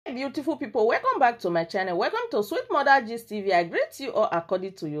Beautiful people, welcome back to my channel. Welcome to Sweet Mother Gist TV. I greet you all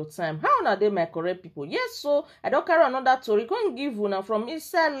according to your time. How are they, my correct people? Yes, so I don't carry another story. Can't give una from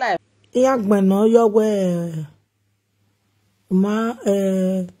inside life. Iyagbeno yowe ma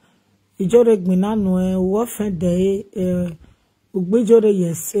ijore gbinanu wo fende ugbejore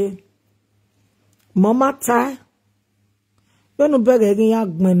yese mama ta benu bege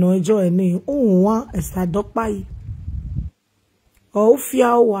iyagbeno ejo eni unwa esadopa yi o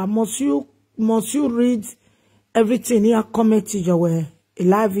fia wa must you read everything here comment your a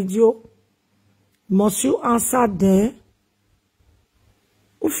live video must you answer there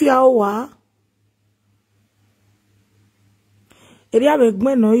ufia wa area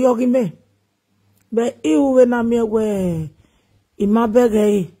begbeno yogi me be iwe na me we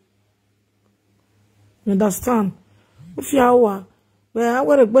imabege you understand ufia wa be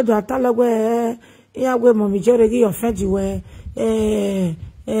awere gbedo atalagwe iyawe mo mi jore gi offend we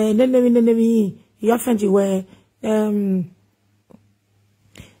nenemi you offend we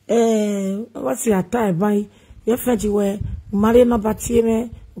what's your time by you offend we Mari no batime,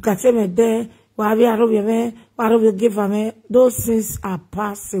 ukateme de, wabi arobye me, warobye give me. Those things are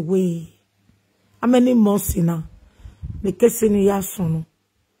passed away. How many months now? The case in Yasono.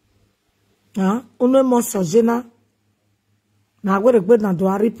 Uno months jena. Na go regbe na do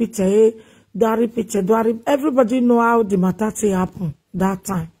repeat everybody know how the matter happen that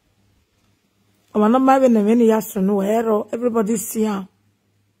time. Wana mabe na many Yasono error. Everybody see am.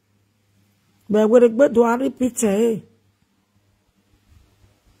 But we regbe do repeat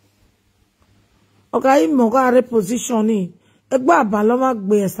Okay, moga reposition ni. Egba abaloma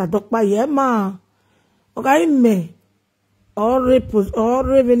gbe esadopa ye ma. Okay, me. Or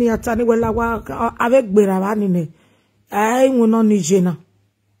reveni atani wela wa avec gbera ni ne. I will not nijena.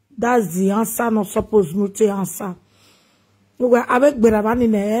 That's the answer not supposed to answer. Okay, avec gbera ni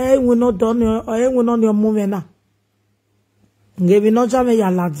ne. I will not done or I will not your moment. Ngebi no jame ya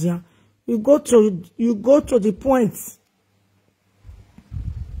ladia. You go to the point.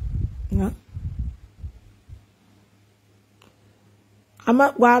 Yeah.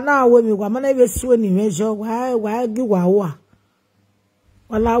 Ama wa na we mi wa mana be suwe ni mejo wa gi wa wa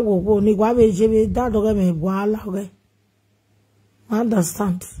wala wo ni wa be je be da do ge me wa la ge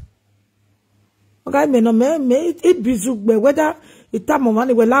understand okay me no me it bizu gbe whether ita mo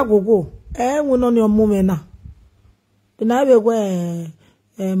mani we la wo we no ni omo me na na be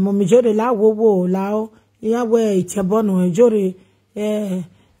we mo mi jore la wo la o ya we itebo no jore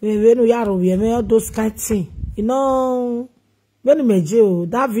we no ya ro be me those kind thing you know. When me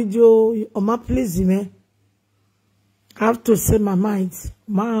that video, Oma please me. I have to say my mind.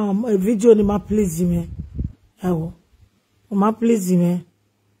 A video ni ma please me. Ewo. Oma please me.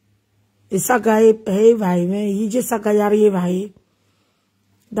 Isaga vai me. Yije saga yari vai.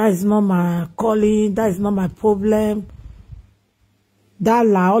 That is not my calling. That is not my problem. That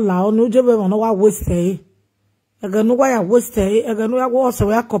lao no jebe wano wa waste. Ega no wa ya waste. Ega no ya wa se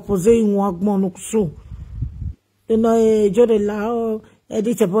wa compose inwo agbon no so. You know, jore lao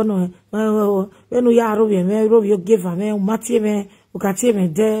edite bono when you are robi me robi give me mati me ukati me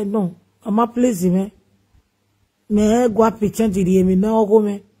de no ama please me go pretend di me no go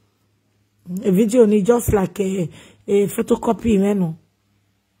me a video ni just like a photocopy me no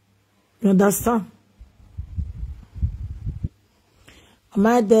you understand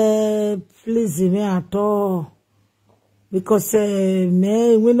ama de please me at all because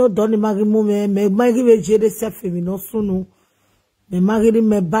me we no done magi mu me magi we jere self me no sunu me magi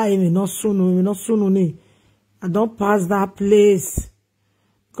me buy me no sunu ni I don't pass that place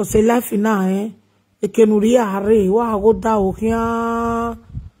because life now e kenuri are wa go da o kia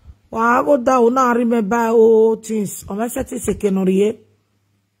wa go da o na ri me buy all things o me set se kenuri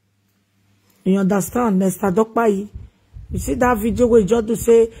you understand me sta dokpa yi. You see that video where just to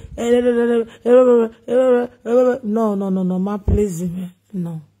say no, ma please me.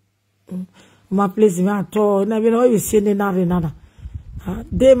 No. Ma please me at all. Na bien you see ni na nada.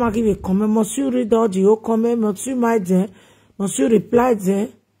 They ma give a comment, must you read all the comment, must you my there, must you reply there.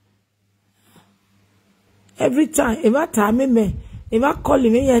 Every time, if I time me, if I call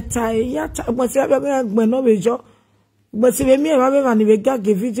me ya time, but say I no be jo. But see me I be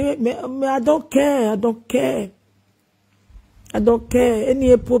give video, me I don't care. I don't care.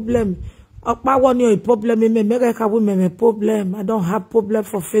 Any problem. I want a problem. Me problem. I don't have problem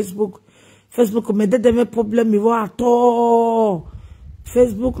for Facebook. Facebook me de problem me at all.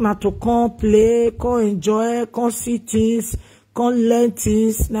 Facebook not to come play, come enjoy, come see things, come learn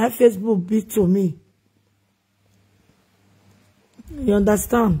things. Now Facebook be to me. You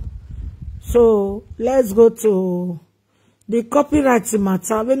understand? So let's go to the copyright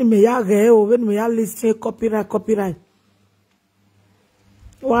matter when me ya ge o when me ya listen copyright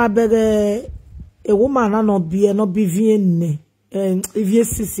wa bege a woman no be vie vie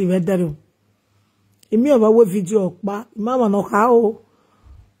sisi vedero imi oba we video pa mama no ka o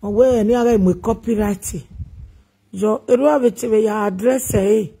we ni aga me copyright jo eru abetebe ya address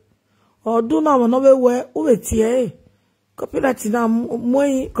odu na no be we o betie copyright na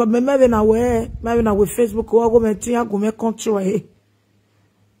moi comme me na we Facebook o go metin ago me control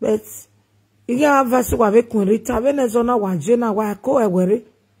but iya verse wa be kun Rita Venezuela wa je na wa ko ewere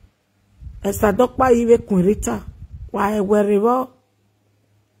esa dokpa iwe kun Rita wa ewere bo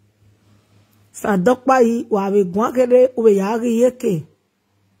sa dokpa yi wa be gwan kede o be ya ri yeke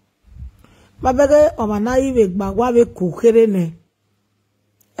mabege o mana iwe gba wa be ku kere ne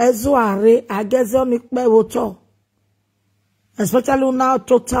ezo are agezo mi pe woto especially now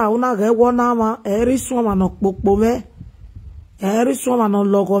total una ge wona ma eri so ma no popo me eri so ma no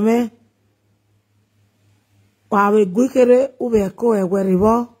logo me wa we gwikere ube ko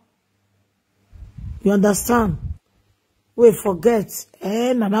eweribo. You understand? We forget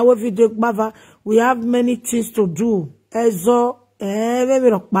na we video bava we have many things to do ezo we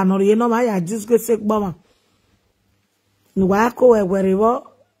rock panori no ma ya disgo se gbama ni wa ko eweribo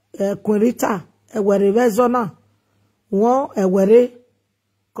Rita eweribo ezo na won ewere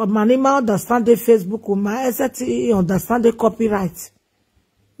ko mani ma understand the Facebook ma eseti understand the copyright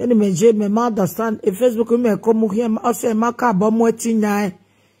eni meje me ma understand e Facebook me ko mu hia o se ma ka bo mo etinya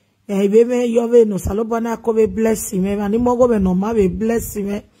be me yo be no salobana ko be bless me mani mo go be no ma be bless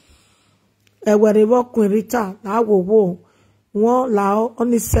me ewere bo Rita na wo won la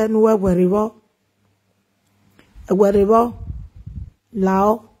oni se nu ewere bo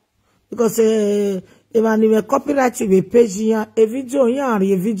lao because even if copyright be page ya a video ya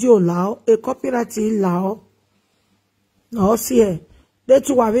a video lao a copyright lao no see they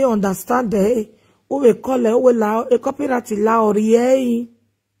to have understand we call it we lao a copyright lao rie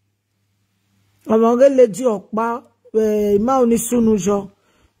among leji okpa ma oni sunu jo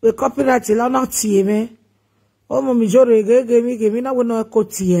we copyright lao na tie me o mo mi jore gege mi na we no ko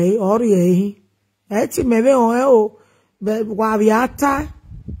tie ori ti me be o be wa biata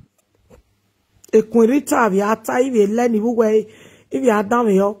Rita viata ibe leni buwe if you adam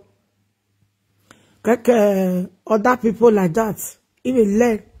yo keke other people like that even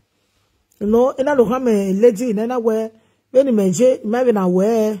learn you know ina lo me lady na we when meje maybe na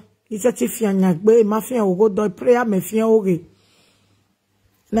we ise ti fi anyagbe ma fi an go do prayer me fi an oge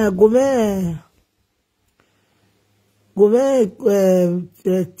na go me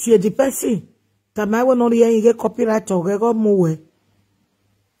tie di person ta ma we no ri yin ge copyright o ge go mu we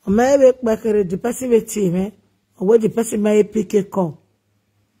maybe bakere the person be team or the person may pick a call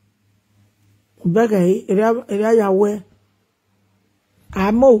bagay area ya we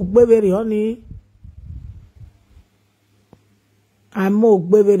amo gbebere oni amo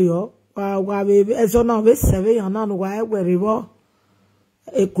gbebere o wa be ezo na be 7 yan na wa ewere bo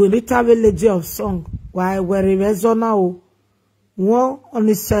Rita village of song wa ewere ezo na o won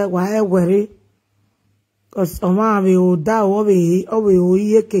oni se wa ewere cause oma be o da o be o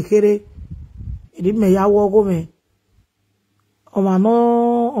ye kekere edi me ya wo go me oma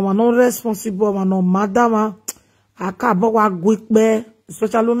no responsible oma no madama aka bo wa gwipe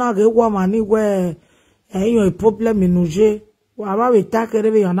especially na ge wo ma ni we eyan problem inuje wa ba be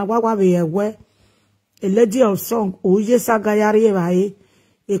takere be yana wa be ewe a lady of song o ye sagayari e bae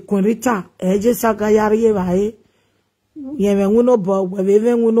Rita eje sagayari e bae ye me nguno bo we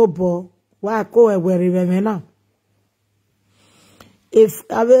be nguno bo wa ko ewere be na if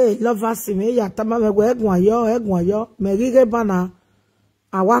ave lovers me ya tama me we egun ayo me gige bana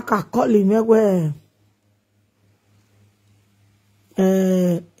awaka call me we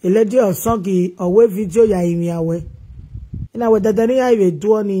lady of songi owe video ya imi awe ina we dadani ya ibe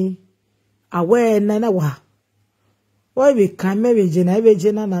duo ni awe na wa o be kan me be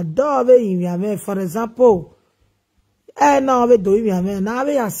jena na do be imi ame for example na be do imi ame na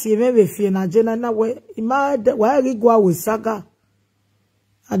be asie me be fie na jena na we ima wa ri gwa we saga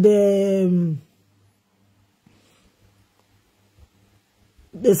and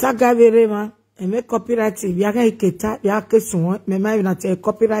the saga vere ma e me copyright bia ka iketa bia ka sun me ma na te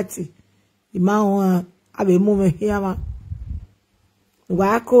copyright ima won abe mu me hia ma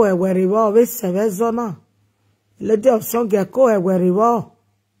wa ko e were bo be sebe zona lady of song ko e were bo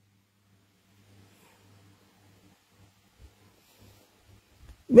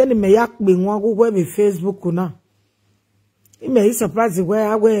when me yak be won go me Facebook na me is surprised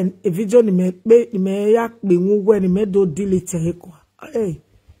where I went a video ni me yak be won when me do delete he ko eh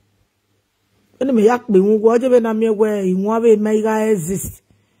ene me yak be wo je be na me we inwa be me ga exist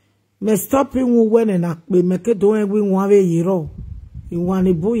me stop in when na pe me ke do we inwa be yiro inwa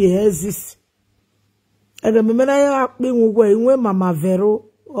ni bu ye exist ege me na ya pe wo inwe mama vero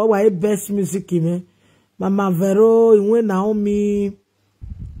o wa best music me mama vero inwe Naomi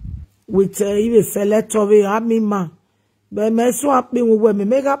with even feleto we amima be me so apin wo me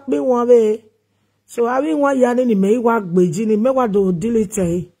mega pin won be so awi won ya ni me wa gbeji ni me wa do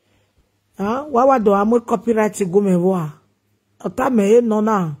delete wa do am copyright go me wa ota me no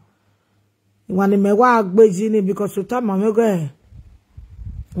na wani me wa gbeji ni because ota ma me go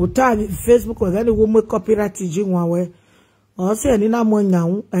ota Facebook we ni wo me copyright ji won we o se ni na mo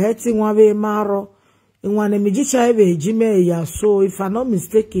nyan ti won be maro wani me ji cha be ji me ya so if I'm not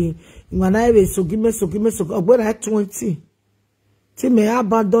mistaken Ngwana ebe so ogbera 20 ti me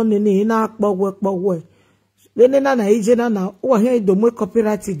abandon ni na pogwe lene na ije na o he do mo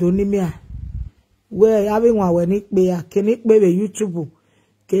copyright do ni me a we abi nwa we ni pe a kini pe be YouTube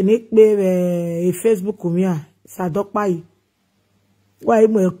kini pe be Facebook mi a sadopa yi wa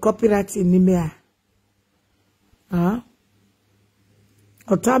mo copyright ni me a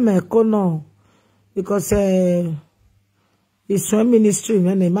ota me ko no because it's one ministry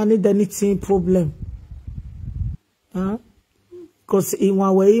when a man need anything problem. Because in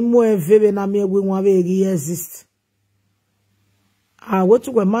one way more very na me we one way exist. What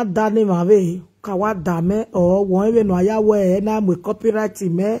to go mad dane ma way ka wa dame or one even no ya we na me copyright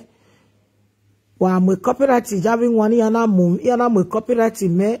me. Wa me copyright javing one yana me copyright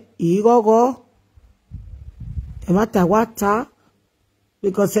me igogo. E mata wata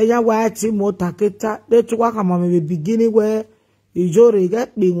because ya wa ti mo taketa de to wa kama me beginning where Iyore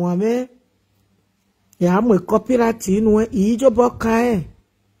get be one ya mo copyright inu ijobo kan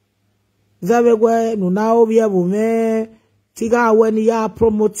zabe gwe no na obi abo me tiga we ni ya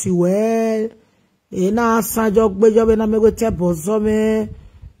promote we na sajo gbejo be na me go te bozo me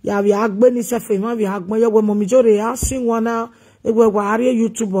ya bi agbe ni se fe ma bi agbon yo gwe mo mi Iyore ya sin wona egwe wa ari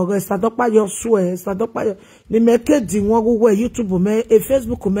YouTube ogo sadopa yo swe sadopa yo ni me ke di won go YouTube me e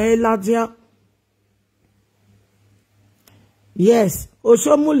Facebook me ladia. Yes,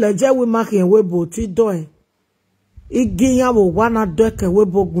 Oshomu leje we mark en webo ti do e. Igiyan wo wana do ke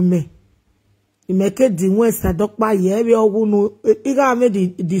webo gume. Imeke di won sadokpa ye be owunu iga me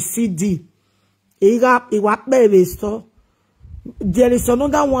the CD. Iwa pe store. There is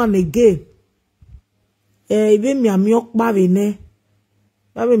another one again. Even mi ami okpa we ne.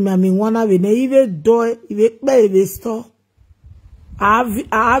 Ba mi ami wana we ne even do iwe pe store.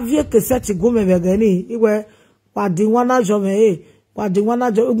 Avie ke seti gume be gani iwe wadi wana jome wadi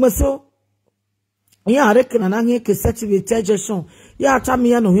wana jo ugmeso ya rekna na nge ke certificate jeson ya atami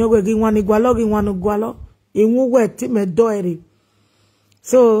ya no hwe gi wani gwalo inwu we ti me doere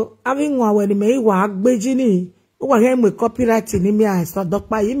so having one when me wa agbeji ni o wa he me copyright ni me a so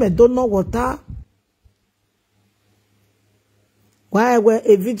dopa yi me do no water why we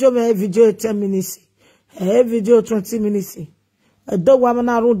a video 10 minutes a video 20 minutes do wa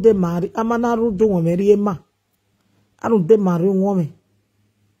mana ru de mari amana ru do wo meri ma anu de mari woman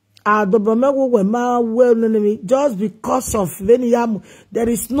just because of when there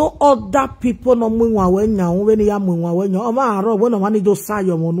is no other people no mwa wenya when ya mwa wenya o ma aro when wani do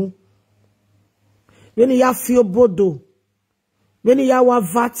sayo monu when ya feel bodo when ya wa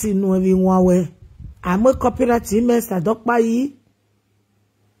vati no evi nwa we am copyright mess adokpa yi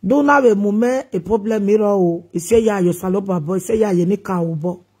do na we mume a problem miro o ise ya yo saloba boy ise ya ye ni ka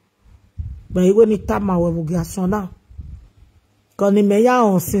ubo but iwe ni tama we bugia sona Koni me ya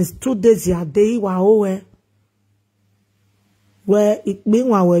on since 2 days ya day wa owe. We ikbi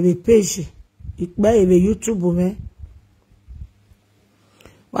wa we be page. Ikbe ebe YouTube me.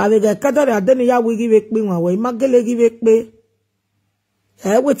 Wa be ga kadore adeni ya wi give ikbi wa we magele give ikbe.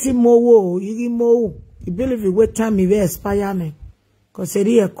 Weti mo wo, yigi mo. You believe it wait time me we expire me. Cause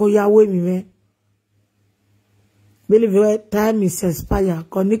eri e ko ya we mi me. Believe it time is expire.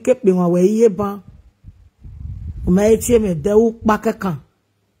 Koni kepi wa we iye ban. Umetie me dewu pakaka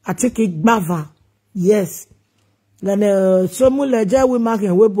atiki gbava yes then so mu leje we mark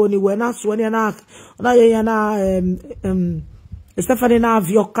en webo ni we na so ni na ye na Stephanie na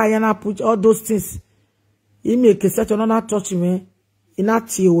avioka ya na put all those things e make such na touch me ina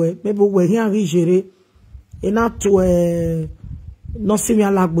tiwe maybe we here rigere ina to no simi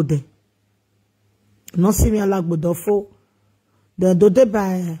alagbode fo the do de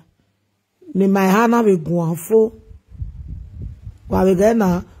ba ni my hana we guanfo wa we ga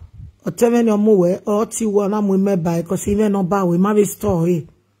na oteme ni omu we o ti wo na mu me ba because even no ba we ma be store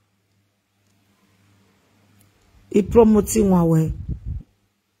e promoting wa we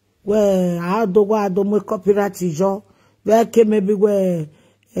we ado mo copyright jo we ke maybe we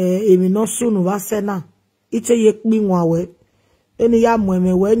emi no sunu wa se na ite ye kpi nwa we eni ya mo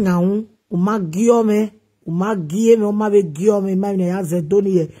me we nyaun o ma gio me o ma gie me o ma be gio me ma ya ze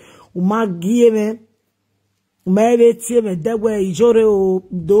doni ye o ma gie me o ma be tie me de we ijore o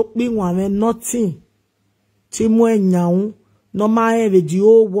do kpi nwa me nothing ti mo nyaun no ma e be di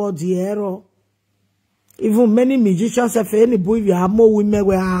o word the error. Even many musicians have any boy we have more women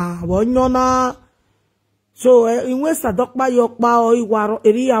we are na. So in West Adokpa Yokpa or Iwaro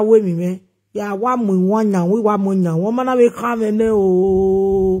area we me ya wa mu wanya we wa mu nya wo mana we come ne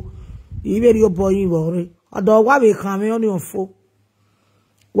o ibe ri boy Iyore ado wa we come on your fo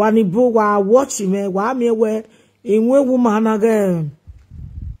wani bo wa watch me wa me we inwe woman aga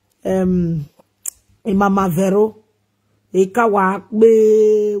Mama Vero Eka wa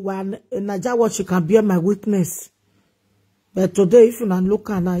be wa naja what she can bear my weakness. But today if you not look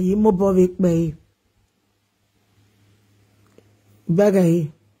at na you mo bo be bagay.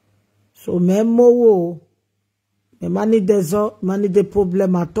 So me mo wo me mani de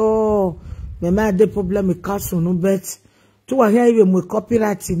problem at all. Me ma de problem me caso no bet. Tu wa here even mo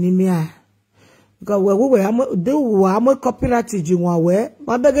copyright ni me a. Because we am copyright ji wan we.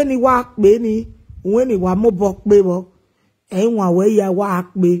 Ma bege ni wa pe ni we ni wa mo bo pe bo. Enwa we ya wa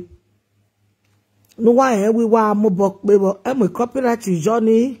pe no wa we wa mo bo pe bo e mo copyright jo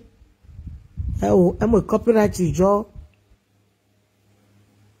ni e mo copyright jo.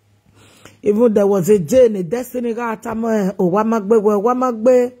 Even there was a day in destiny ga atamo o wa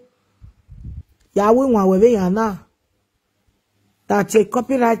magbe ya we wa we ya na that a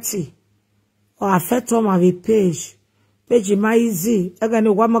copyright or affect on my page my easy e ga ni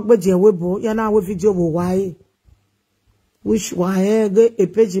wa magbe je we bo ya na we video bo why which why a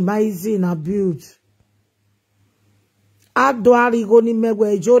page my easy na build adwari go ni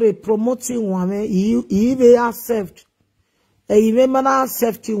megwe Iyore promoting one me e be accept e be mana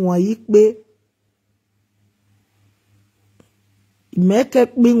accept one yi pe make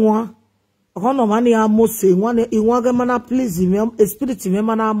pe one hono mani amose one e one ga mana please me spirit me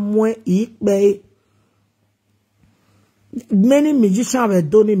mana mo yi pe many musicians we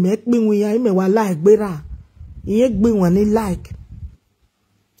don't make me we ya me wa like gbera iye gbe won ni like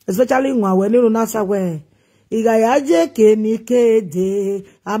especially won we ni na sa we igaya je ke ni kede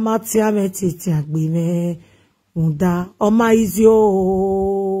amati ametiti agbe me unda o ma izi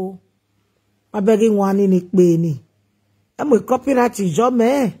o abegi won ni pe ni e mo copyright jo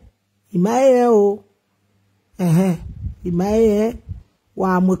me imaye o imaye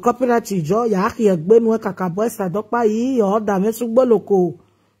wa mo copyright jo ya ki egbe nu kaka boys Adokpa yi o da me sugbo loko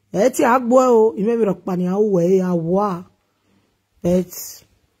ti agbo o ime mi rokpa ni awe awa bet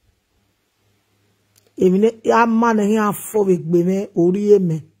emine ya man he afo begbe me ori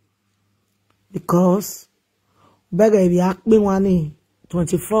eme because bega bi akpe wani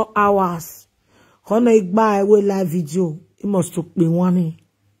 24 hours hono igba ewe live video it must to pe wani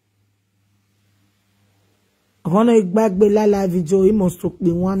hono igba gbe live video it must to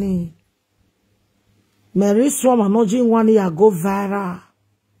pe wani Mary Swama no jin wani ya go viral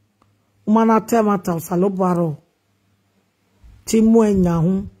Umana temata usalobaro timu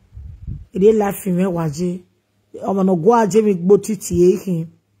enyahu ide life me waje omo no gwa aje mi gbo titi ehin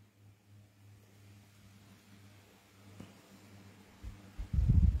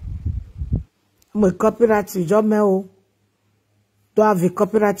mo copyright jo me o do have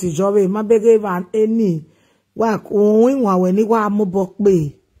copyright jo we ma bege van eni wa ohun wa we ni wa mo bo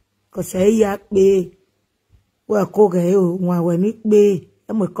pe ko se ya pe wa ko ge o wa we ni pe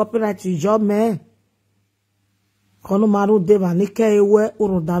mo copyright jo me kono maru de ba ni ke ewe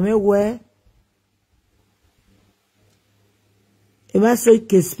uru da me we e ma so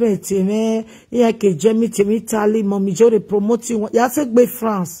ke spent me ya ke jemi temi Italy mo mi Iyore promoting ya se gbe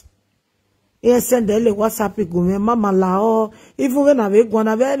France e send ele WhatsApp go me mama la o even when ave go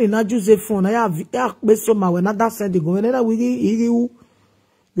na be ni na juze phone ya pe so ma we na that send go me na we iri u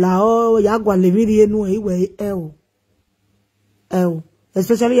la o ya gwa le mi ri enu e we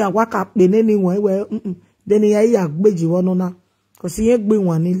especially ya waka pe neni won we then ya gbeji wonu na ko si ye gbe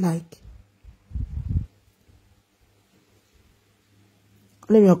won ni like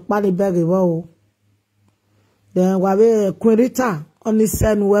le mi opale bege wo then wa be Queen Rita oni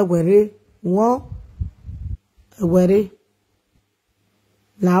sen we were won were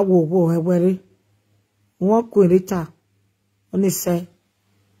la wo were won Queen Rita oni se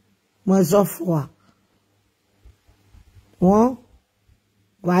mo zo fo won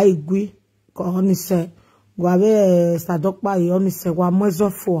wa igui ko oni se wa be Adokpa yi oni se wa mozo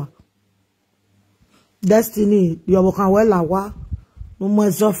fo destiny yo kan we la wa no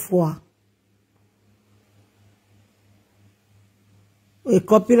mwezo fwa. E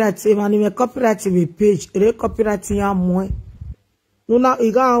copyright, mani me copyright we page, re copyright ya mwe. Nuna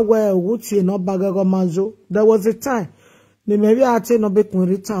iga we wuti no bagego majo. There was a time. Ni maybe ate no be kun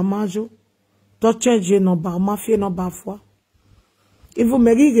Rita majo. To change no ba, ma fie no ba fwa. Ifu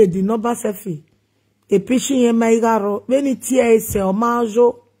merige di no ba sefi. E pishi ye maigaro, veni tia ese o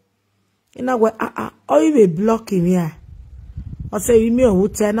majo. Ina we o ibe block him ya. O se imi o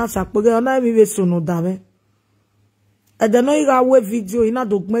wute na sakpoge ona mi be sunu dame. E de no iga we video ina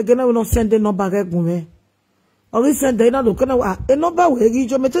do gmege na we no send no bagge gume. O we send ina do kana wa e no ba we gi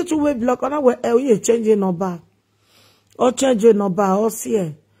jo mete tu we block ona we e ye change no ba. O change no ba o si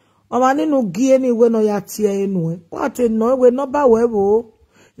e. O ma ninu gi eni we no ya tie enu e. Wa te no we no ba we wo.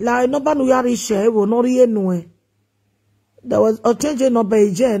 La no ba no ya ri she wo no ri enu e. There was a change no ba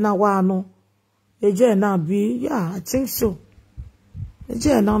eje na wa no. Eje na bi, yeah, I think so.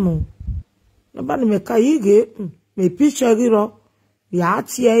 Eje na no. No ba ni me ka yige, me picture giro. Ya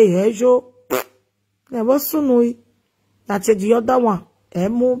tie ejo. Ne bo sunu. Ya te di other one.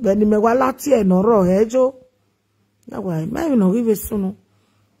 Emu be ni me wa la tie no ro ejo. Ya wa, me no give sunu.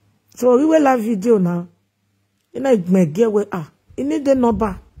 So we will la video na. Ina igmege we ini de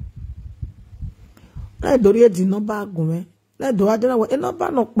number. Na dori e di number gume. Na do adena we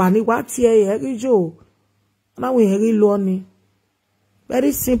number no pa ni wa tie ye rijo. Na we ri lo ni.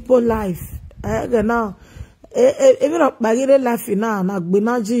 Very simple life. Now even no bagire life na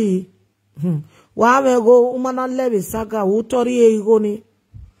gbenaji. Wa me go umana lebe saga u tori e go ni.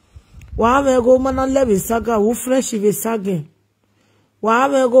 Wa me go umana lebe saga u fresh ve saga. Wa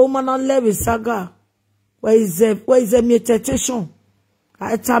me go umana lebe saga. Where is a meditation?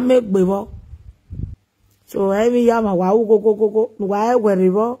 I tell me bebo. So every yama wa go. Wa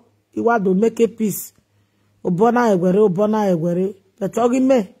wherever you want to make a peace. Obona egwere. The talking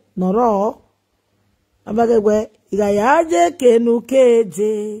me no raw. Abagwe igayaje kenu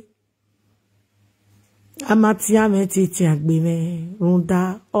keje. Amatia me titi agbime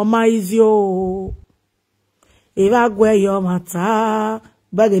runda oma izio. Eva gwe yo mata.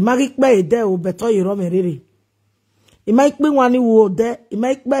 Bage magik ba ede o beto yiro meriri. Ima ikpe wani wo de,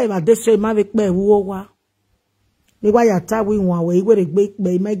 ima ikpe ma deso ima ikpe wo wa. Ni wa ya ta wi won we igwe gbe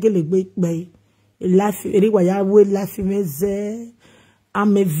ikpe ima gele gbe ikpe. Life eri wa ya we life meze.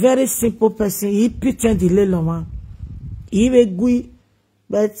 I'm a very simple person. He pretend ile lo ma. He be gui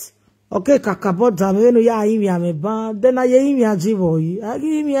but okay kakabo da me no ya imi ame ba de na ye imi ajibo yi.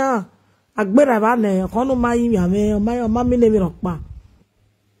 Agi imi a agbera ba ne kono ma imi ame ma mi ne mi ropa.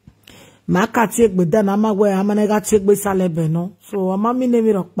 Maka ti egbe dana magwe amanega ti egbe salebe no so ama mi ne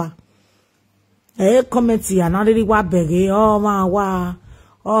mi rokpa comment ya na ri wa bege o ma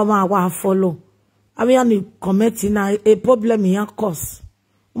wa follow abi ani comment na a problem ya cause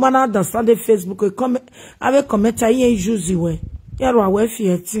mana understand the Facebook comment abi comment yin use we yaro awe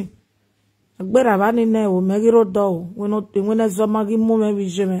fieti agbera ba ni ne o megiro do we no zo magi mu me bi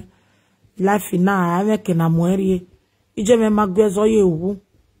jeme life na ave ke na moerie ijeme magwe zo ye wu.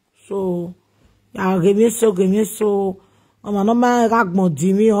 So, ya gemi so, ama no ma agbon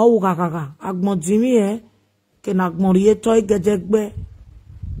dimi o kaka agbon dimi ke na agbon rie to igedegbe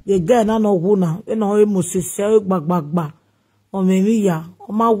ye ge na no wu na e no e mosese gbagbagba o memi ya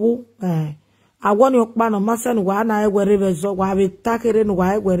o ma wu awo ni opa no ma se ni wa na egwere bezo wa be takere ni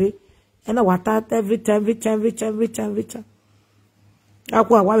wa egwere e na wa ta every time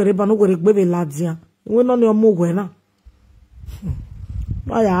akwa wa be ba no gwere gbe be ladia we no ni o mu gwe na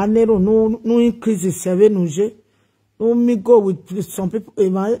I never no increase seven uje. No me go with some people. No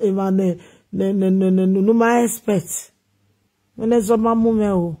my expect. When there's a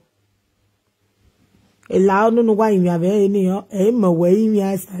mamu allow no why me have any way me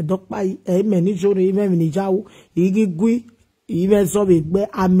as I don't buy a many jori even in Jau. Igi gui even so big where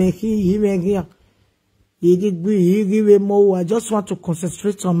I make even here. Igi gui, give more. I just want to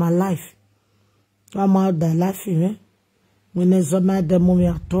concentrate on my life. I'm out there laughing, when there's a mad mommy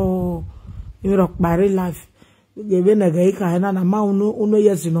at all, you rock my life. Given a gay kind of amount, no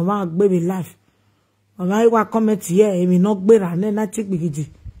yes, no my baby life. When I was comment here, I mean, not better, and then I take big.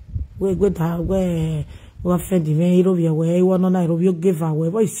 We go to where we offend the man, where you want to know, give away.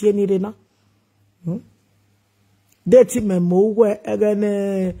 What is he needed now? Dirty memo, where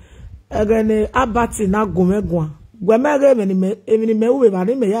again, abati na gomegwa. Gwamere me me ba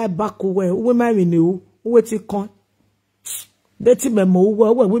ni me ya back we ma me ni u we ti kon. Deti me mo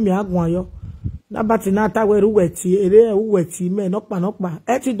we mi agwan yo na bati na ta we ru we ti ere we ti me no pa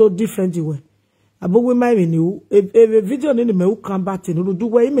e ti do different we abo we ma me ni u e video ni me u kan bati no do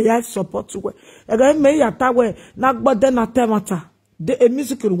we me ya support we e ga me ya ta we na gbode na temata de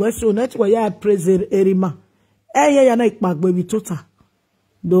music we so net we ya praise erima eye ya na ipagbe bi total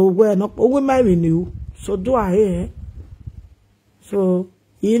do we no we my renew so do I so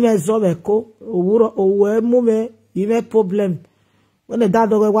ime zobeko owuro owe mume ime problem when the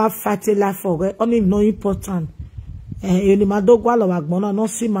dad we wa fight life for we only no important ni ma do gwa lo wa gbon no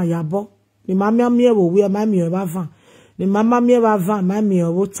si ma yabo ni ma mi e wo we ma mi e ba van ni mama mi e ba van ma mi e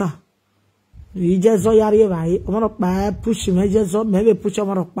wo ta yi je zo yare ba yi o mo pa push me je zo me be push o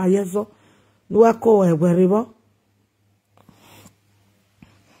mo pa ye zo no e ko e gwere bo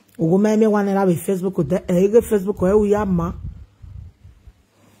ogo me me wan na be Facebook de e Facebook e wu ya ma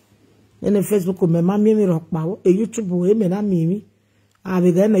ene Facebook me ma mi ro pa wo e YouTube e me na mi a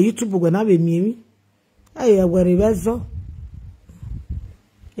be ga na YouTube go na be mi ai e gwere bezo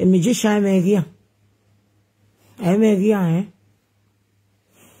e mi ji sha me gia e me gia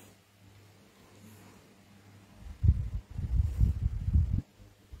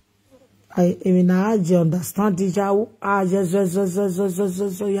I mean, I understand the Jaw. I just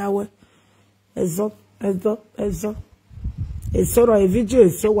Yahweh. It's sort of a video,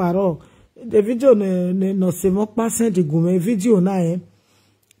 so waro. The video no se mo passing the gume video na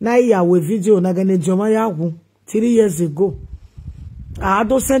Yahweh video na gane joma yahu 3 years ago. I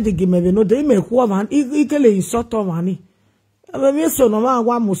don't send the game, no, they make woman, ikele insult money. I mean, so no man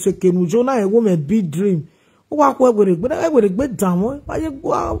wa museke mujona a woman big dream. Wa kwa gwere gbe down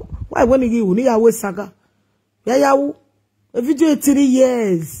why when you ni Yahweh saga ya yawu a video 3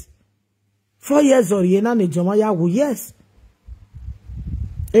 years 4 years or ye na ne joma yawu yes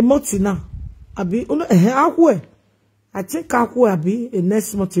emotina abi uno akwe I think akwe abi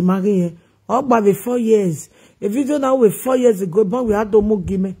next month imagine o gba be 4 years a video now with 4 years ago but we had do mo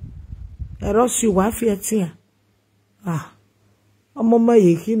gime e rush wa fi etia omo ma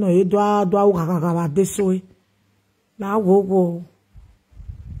ye ki no ye do awu kakaka ba de so na wo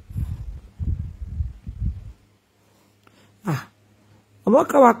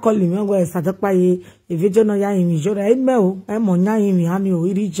Omoka wa calling me go sadapa ye e video no ya yin jora e me o e mo nya yin ani o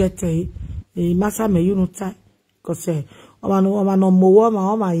reject e masa me you no tie cause o ma no mo wo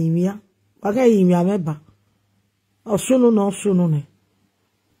ma o ma yin ya wa ka yin ya meba o sunu ne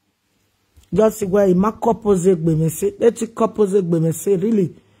just go e ma compose gbe me se let compose gbe me se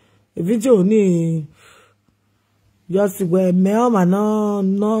really e video ni just go me o ma no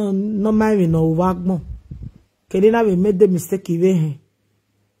my no wa gbon kede na be made the mistake iwe he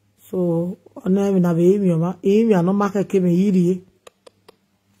so ona na be imi no maka ke me yiri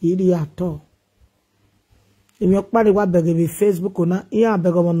ato imi okpari wa bege be Facebook na iya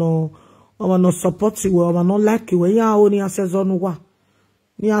bege no support we o no like we ya o ni access on wa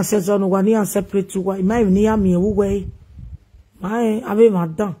ni separate wa mai ni ya mi ewu we mai abe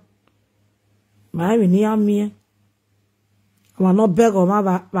madan mai ni ya mi ama no bege ma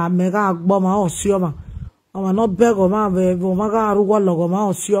ba mega agbo ma o si o ma Oma no bego ma be ma ga rugo logo ma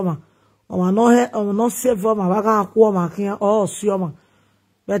osioma. Oma no save ma ba ga akwo ma kian osioma.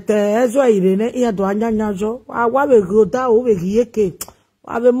 But ezo ire ne iya do anyanya jo. Wa be go da o be yeke.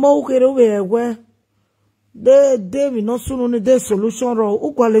 Wa be mo kere o be egwe. De mi no sunu ni de solution ro.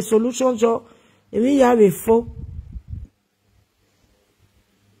 U kwa le solution jo. Emi ya be fo.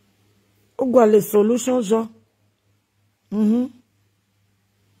 U kwa le solution jo.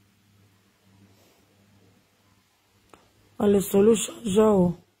 Le solution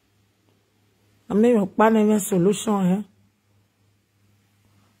jo amne me pa na me solution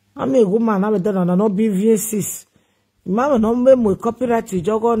ame go man na be da na no BV6 ma no me mo copyright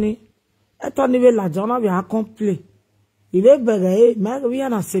jogo ni eto ni be la jona be accomplish ile bere ma bi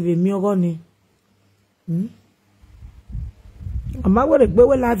na se be mi ogo ni ama we gbe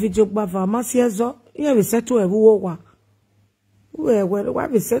we la video gba fa ma si ezo iye be settle e wo wa we wa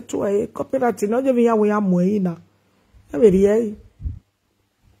be settle e copyright no je bi ya we ya mo yi na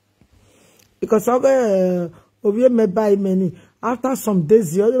because obi me buy many after some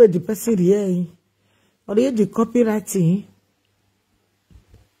days you already the person here or the copywriting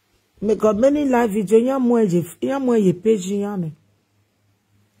me got many live video ya mo ye page ya ne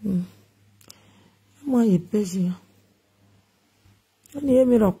mo ye page ya ani e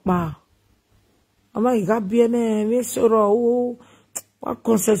mi ro pa ama iga bi ene mi soro o wa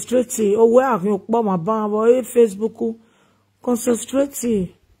concentrate o we akin po ma ba bo Facebook concentrate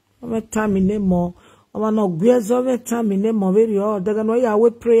o me time mo o ma no gbezo me time mo very o daga no ya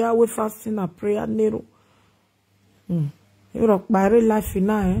we prayer we fasting and prayer nero ro pa re life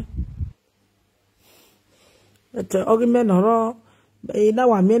na but argument ro e na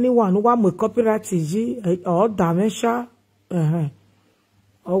wa me ni one wa mo copyright ji o damesha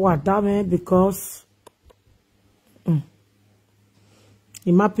o wa dame because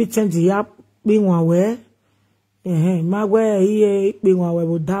ima pretend ya pe won we ma we iye pe won we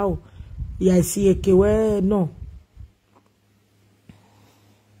bo da o ya si eke we no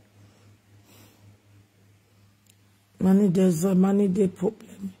money the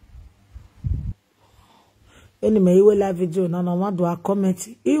problem anyway you will live video na no ma do a comment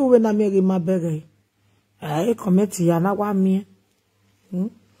iwe na me ri ma bere comment ya na wa mi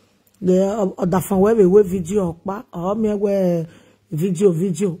the other fan we video pa o me we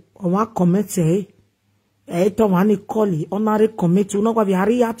video o ma comment to ma ni call onare comment una kwa bi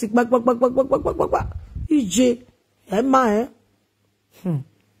hari ati gbagbagbagbagbagbagbagba ije ma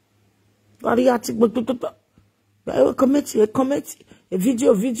hari ati gbagbagbagba comment a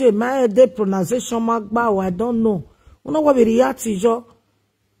video my de pronunciation magba I don't know una kwa bi react jo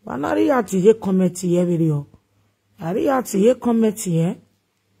bana react ye comment ye video react ye comment ye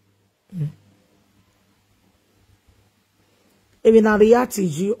even na react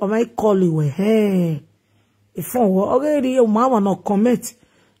you o my call you if on already o ma no comment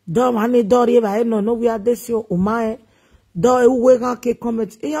do ma ni do re ba no we are this o ma do we gan ke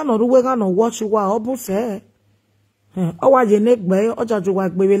comment e ya no we gan no watch wa obu se o wa je ne gbe o jaju wa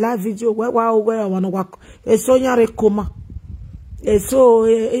gbe live video we wa no wa eso yare koma eso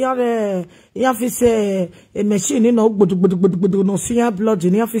ya fi se machine no gbodu no see blood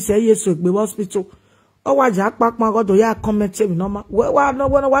ni ya fi se yeso gbe hospital o wa ja papon godo ya comment me no ma we wa no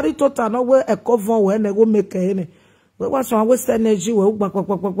we wa ri total no we e cover we na go make ni we wa so waste energy we gba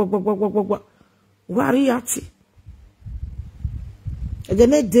wa ri ati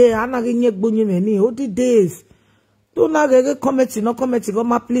egene day anagi nye gbonye me ni o di days do na ge comment no comment go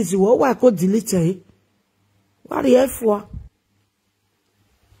ma please we wa ko delete e wa ri efo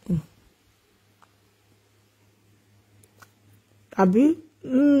abi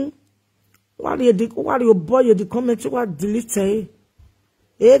what you boy you the comment you delete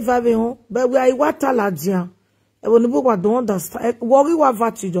vabe ho but we are what aladia e woni bo wa don't understand worry wa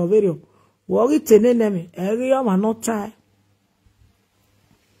vat jo very worry tenene me eri yo ma no tai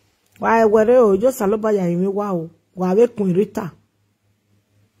wa were o jo saloba ya imi wa o wa be kun Rita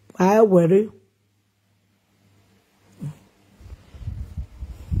wa were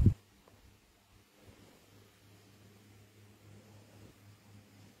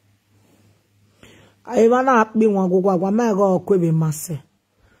I wanna be one go wa ma go kwebe mase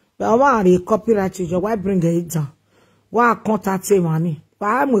be o ma re copyright jo why bring it down wa contact money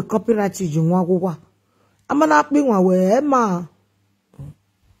wa am copyright jo won go amana pe won we ma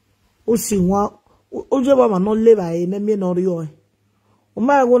o si won o je ba ma no le ba e na mi no ri o o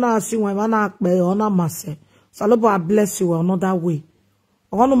ma go na si won ma na pe o na mase salobo bless you another way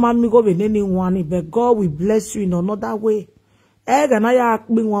onu ma mi go be ni one but God will bless you in another way ga na ya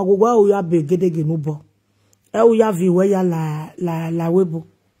pe won agogwa o ya be gedege no bo o ya vi we ya la webo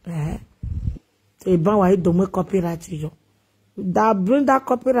e ban wa do me copyright jo that bring that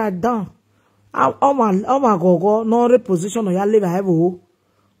copyright down o ma gogo no reposition o ya le ba ebo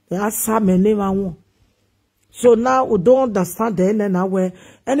ya sa me ne ma won so now we don't understand then now where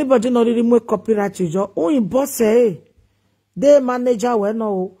anybody not really make copyright jo o in boss the manager we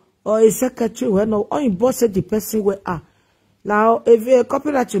no or a secretary we no o in boss the person we are. Now, if you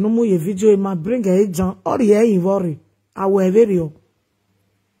copyright no mu ye video, you might bring a agent or ye worry. I will video.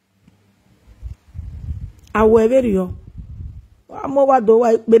 I'm over the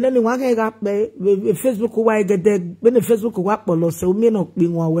way, but anyone can get Facebook why get dead, when the Facebook work below, so me not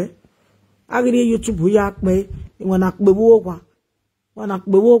being one way. I get YouTube we are play when I be over. When I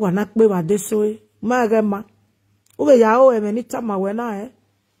be over, not be by this way. My grandma. Over yao, and anytime I went I.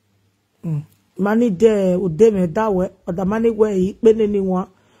 Money there would me that way, or the money where he been anyone.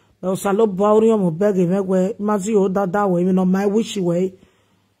 No salo baurium or begging me where Mazio that way, you know, my wishy way.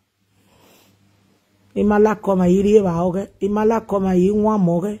 Imala come a year auge, Imala come a year one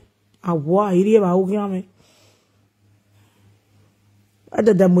more, a war year augiame.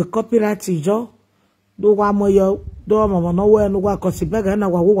 Other than we copyright jo, do one more yo, do mama nowhere no work, cause he beggar and I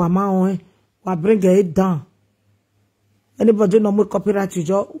will ma bring it down. Anybody no more copyright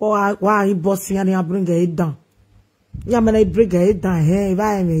jo why he bossing and I bring it down. Yeah, man, I bring it down here if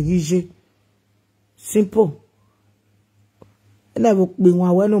I am a simple. And I will be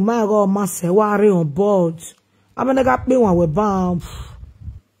one when no my God must say worry on board. I mean I got me one with bomb.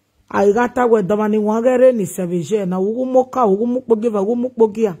 I got that with the money one get any savage na ugu moka ugu mukbogiva ugu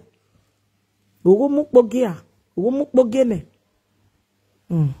mukbogia. Ugu mukbogia. Ugu mukbogene.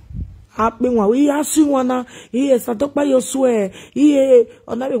 Happy one, we are soon one. He is a dog by your swear. He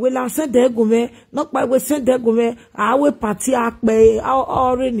on every will send the gume, not by we send the gume. I will party up by our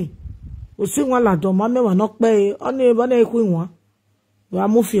already. We sing one la do, mamma will not pay only one queen one. wa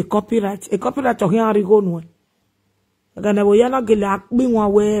mu fi copyright o hin arigo no aga na wo ya na gele akpi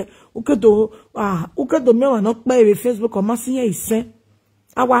won we ukedo me wa no pa e Facebook o masin isen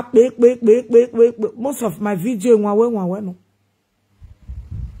awa pe most of my video won we no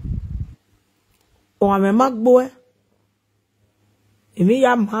o ame magbo emi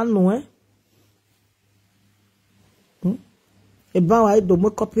ya manu eba wa do mo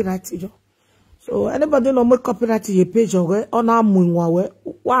copyright jo. So anybody no make copyright your page or on a moon wa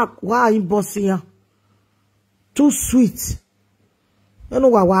inbox ya too sweet. You know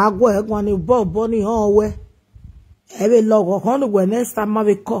wa go e ni bo ni on we e be logo kon go next time ma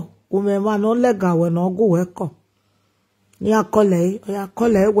be call o me ma no lega we no go we call ni akole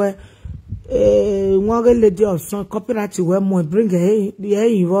we won ge lady of some copyright we mo bring e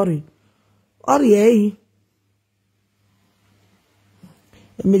Iyore ori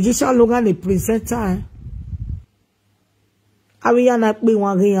magician longa ni presenter awi ya na pe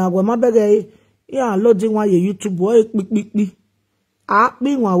won rin agbo ma bege ya load won ye YouTube o pipipi a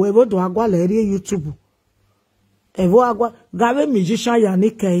pe won we bodo agwa le ri YouTube e vo agwa gawe magician ya ni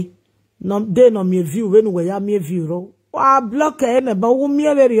kai no de no me view we no we ya me view ro wa block e na ba wo me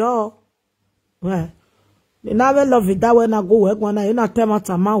e ri o we ni na we love that when I go we gwana ina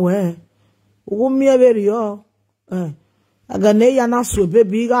temata ma we wo me e ri o aga ne ya na so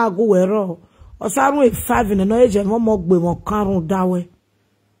baby ga agu wero osaru 5 no eje mo gbe mo karun dawe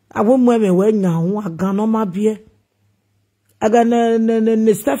awu mu eme we nya hu aga no ma bie aga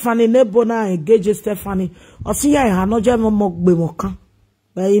ne Stephanie ne bona engage Stephanie osi ya ha no je mo gbe mo kan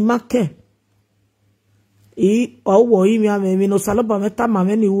ba I make I owo yi mi ame no saloba meta ma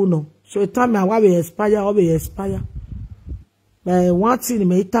me ni wu no so time awa be expire ba one thing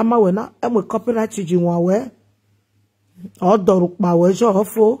me itama we na e mo copyright ji won we odoru pa we so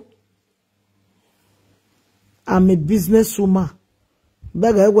ofo. I'm a businesswoman.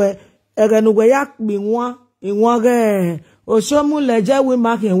 Bega we egenu we yak bi won ge o so mu leje we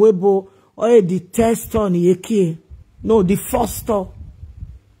mark en webo o e the test on yeki no the first store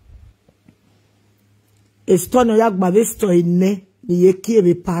is turn yak ba be store ine ni yeki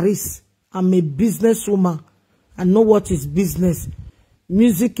be Paris. I'm a businesswoman. I know what is business.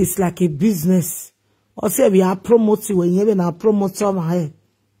 Music is like a business. O say we are promoting when you na promote my head.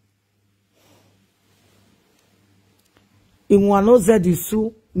 In one of the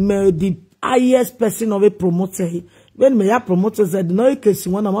so me the highest person of a promoter. When me ya promoter said no case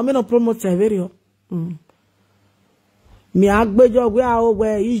one am me no promoter very me agbejo we a o we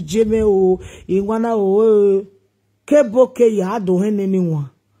ijeme o inwana o kebo ke ya do hen ni won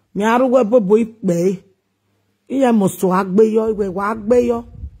me arugwe bobo ipe iye mo so agbeyo iwe wa agbeyo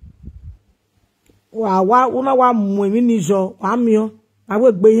wa una wa mu mi ni jo wa mi o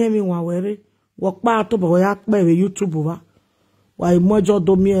awe gbe ihe mi wa were wo pa to bo ya pe we YouTube wa imojo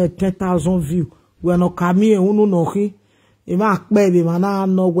do mi 10,000 view we no ka mi unu no ki e ma pe be mana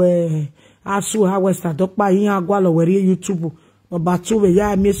no we asu ha west adokpa yin agwa lo were YouTube no ba tu we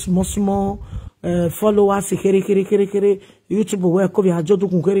ya mi small followers kere YouTube we ko bi ajo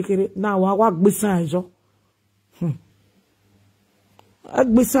dukun kere na wa gbisan ejo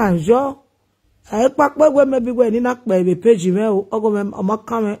agbisan ejo e pape we maybe we ni na pe be page me ogo me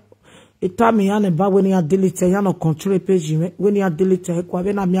amaka me itami ya ne ba we ni delete ya no control page me we ni delete kwa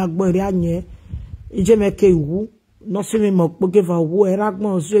be na mi agbo ri anye ije me ke wu no se mi mo po give wu era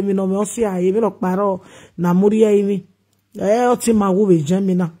gbon so mi no me o si aye mi ro paro na muri e mi o ti ma wu be je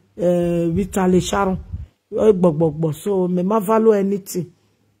mi na vitale sharon gbogbo so me ma value anything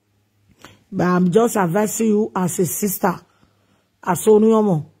but I'm just advising you as a sister as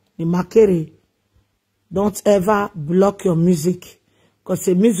onyomo ni makere. Don't ever block your music. Because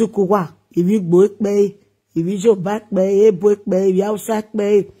the music wa, if you go pay, if you go back pay, if you outside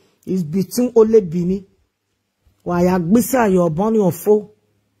pay, it's between only bini. Why ya gbisa your born your foe?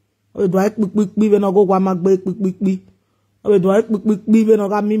 Oh, do I quick when I go one mag quick. Oh, do I quick when I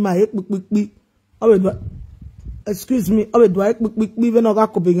got me my quick. Oh, do excuse me. Oh, do I quick when I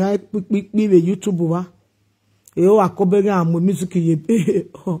got copying quick with YouTube wa? Yo, I copying am music ye.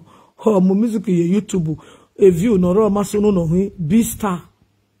 Oh, mo music ye YouTube a view no ro ma so no hi B star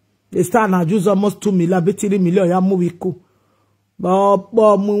the star na use almost 2 million be 3 million ya mo wiku but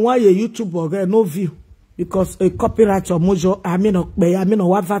mo wa ye YouTube okay no view because a copyright or mojo I mean no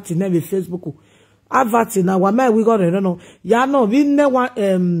wa vat na be Facebook advert na wa mai we got no ya no we ne wa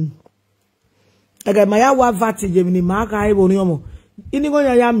aga ma ya wa vat je mi ma ka e bo ni omo ini go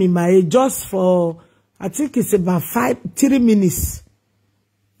ya mi ma just for I think it's about 3 minutes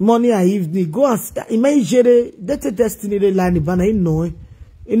morning and evening go and imagine that destiny the line bana no and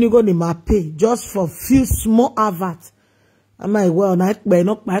you go ni ma pay just for few small adverts ama iwe ona ekpe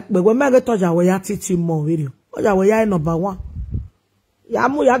no pa ekpe we mege toja we ya titi mo video oja we ya number 1 ya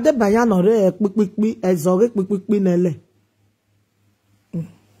mu ya de banya no re pipipi ezo re pipipi nele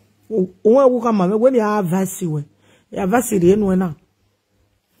uwe wu kama me we ya advice we ya advice re enu na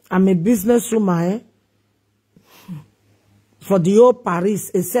I'm a business woman for the whole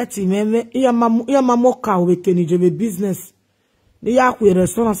Paris a certain meme iya mamo ka we keni je business ni ya ku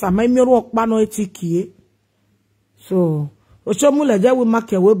restaurant sa mai mi ro pa no etikie so o so mu le je we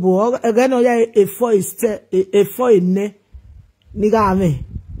market we bo ege no ya a4 ene ni ga me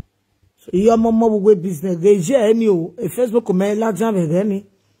so iya mamo we business ge je eni o Facebook me la jan be ni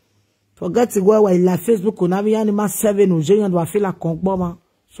forget to go where la Facebook na mi ani ma 7 o je yan do feel la konpo ma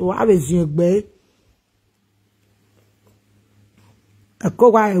so I was young gbe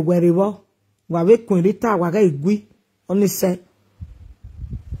ako wa eweriwo wa we kun Rita wa ga igui oni se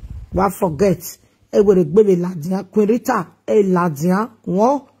wa forget e were gbe be ladian kun Rita e ladian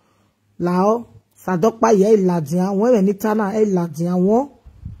won lao sadopa ye ladian won we ni tana e ladian won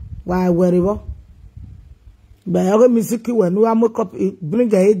wa eweriwo be o music we nu wa make up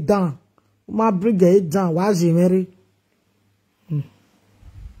bring it down ma bring it down wa jimere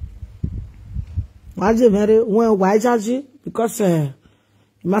wa jimere won wa jaji because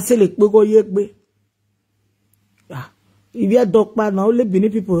masele pego yegbe if you dokpa na only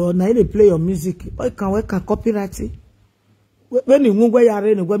Benin people na they play your music why can copyright it when you mugwe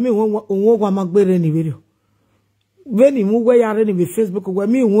yare ni gwe mi won gwa magbere ni video when you mugwe yare ni Facebook gwe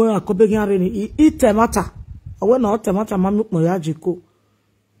mi won akobegi yare ni itemata owe na otemata ma mi pon ya jiko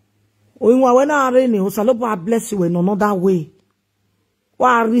oyinwa we na yare ni osalobo bless you in another way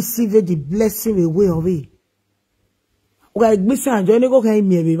wa receive the blessing away of it we gbisa anjo ni ko kan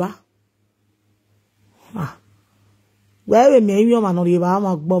mi ebe ba we mi emi o ma no ri ba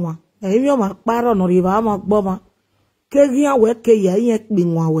ma gbo ma emi o ma paro no ri ba ma gbo ma ke gian we ke ya yen pe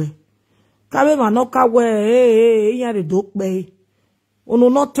won we ka be ma no ka we yen re do pe onu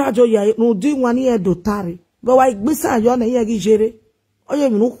no tajo ya nu di wan ni edo tare go wa gbisa anjo na yen gi jere oye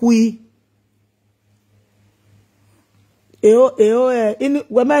mi nu hui ini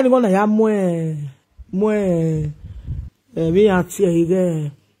we ma ni go na ya mo we ati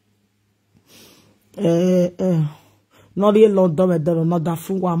ege no ri lo do me do no da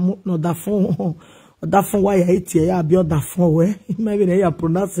fun wa mu no da fun wa ya iti ya bi o da fun we me bi ya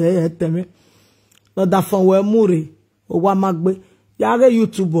pronounce e teme no da fun we muri o wa magbe ya re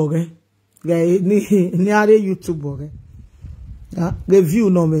YouTube ge ni are YouTube ya review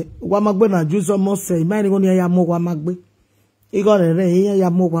no me wa magbe na juzo mo say me ni go ni ya mo wa magbe igo re ya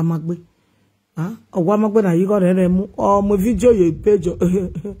mo wa magbe ogwa magbe na yigo rere mu o mo video ye page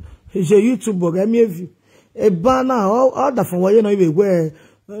je YouTube ga mi view e ba na o da fun woye no ibe gwe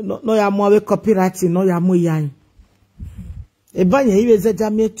no ya mo we copyright no ya mo yan e ba yen ibe ze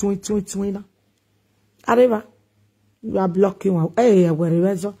jam twin na areba you are blocking wa where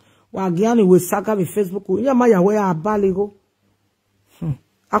rezo wa giani we saga be Facebook ya ma ya we abaligo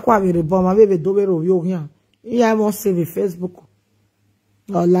akwa be bo ma be do be ro yo yan ya mo save Facebook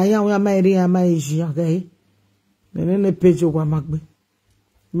la ya wa ma ri ama eji okay ne page wa magbe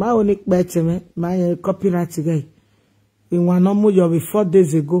ma oni pe teme ma copyright guy in one no mo yo 4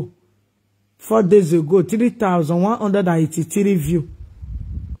 days ago 3,183 view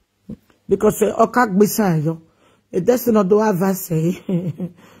because oka gbesan yo e desi no do avance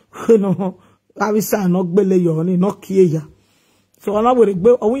no avisa no gbele yo ni no kie ya so ona we gbe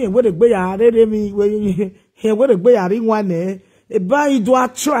ohun yen we gbe ya rere mi we gbe ya ri wan Eba you do a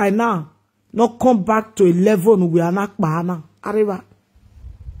try now, not come back to a level we are not now. Arriba.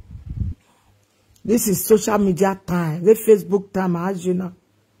 This is social media time, the Facebook time, as you know.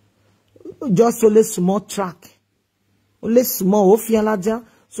 Just only small track, only small.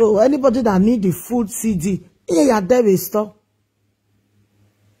 So anybody that need the full CD, yeah, there is stuff.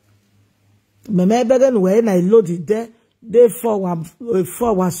 Maybe then when I load it there. They for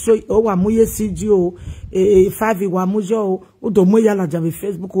was so wa muye CGO 5 wa mujo o do moya la jabe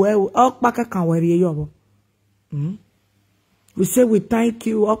Facebook we o paka kan were yo we say we thank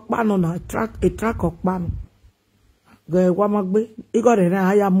you okpa no na track okpa no ge wa magbe igore re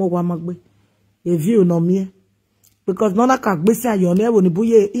aya mo wa magbe e view no me because nona ka gbe si ayo na e wo ni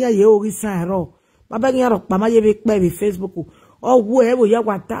buye iya ye ori san ro baba yin ro pa ma ye be pe Facebook owo e wo ya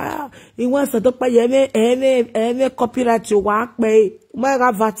wata iwon so to pa ye me ene copyright wa pe mo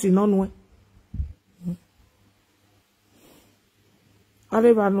ga vat nonu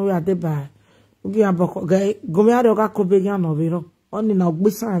are ba no ya de ba ugi aboko ga gomi are ga ko be yan no biro oni na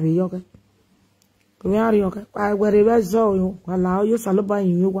gbisa re yo ga gomi are yo ga pa were be zo yo wala yo salo ba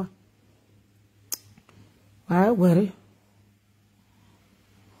yin yo wa were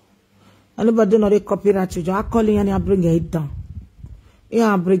Anybody know the copyright you I call you and bring it down.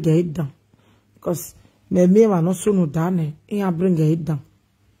 I bring it down. Because me no sunu dane. I bring it down.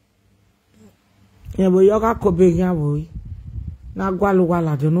 Yeah, but you got to be here. Na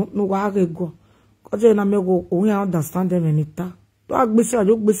gwala de no wa go. Cause na me go we understand them anyta. To agbesa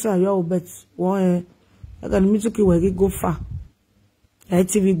yo bet won I can music we go far.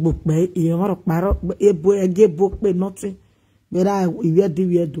 TV book be e won paro ege book be nothing. But I we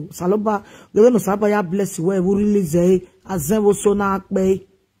do. Saloba we no saba ya bless we release e azen so na pe.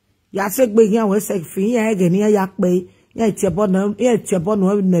 Ya se gbe yan we se fi yan ege ni ya pe. Ya tiebo no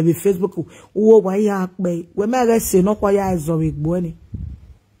na be Facebook wo wa ya pe. We me re se no kwa ya ezo igbo ni.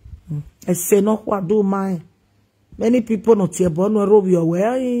 E se no kwa do mine. Many people no tiebo no rob your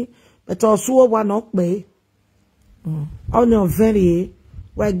way. But also wa no pe. On your very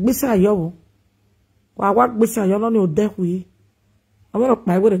wa gbisa yo. Wa gbisa yo no ni o deku yi. I want to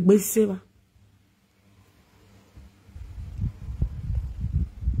buy with a base saver.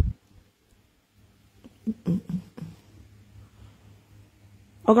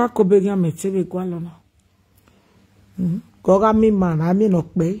 Oga Kobegia Metebe Gualona. Goga me man, I mean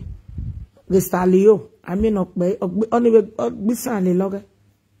not pay. The Stalio, I mean not pay. Only Bissani logger.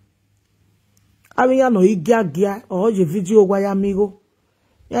 I mean, no, Igia or your video why amigo.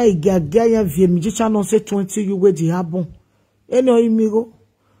 Ya Igia via magician on say 20 you with the habon. Eno imigo.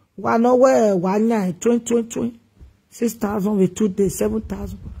 One nowhere, 1 night, 20, 6,000 with 2 days,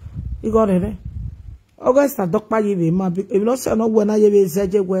 7,000. You got it, eh? August a doc by you, my big. If not, say no, when I have a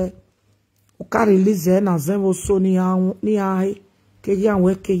zedge where you can release and as them was so near Kayan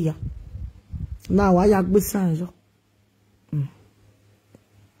Wekaya. Now I have beside you.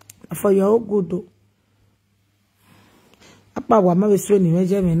 For your good, though. Apa wa ma be so ni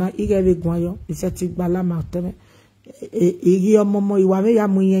meje me na ige be gun ayo ise ti gba la ma teme igi omomo iwa me ya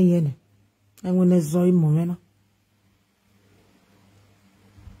mu yen ne enwe ne zo imo me na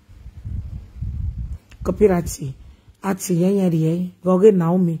copyright ati yen ri goge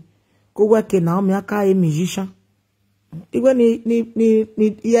Naomi ko we ke Naomi aka e musician igwe ni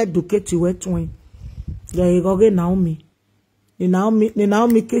educate we twin ya goge Naomi ni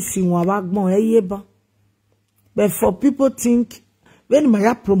Naomi ke si won ba gbon eye ba. But for people think when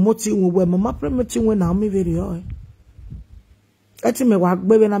my promoting when mama promoting when Naomi very high. Eti me wa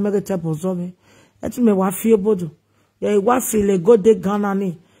gbe na me te bozo me. Eti me wa fie bodo. Ya wa si le go de Ghana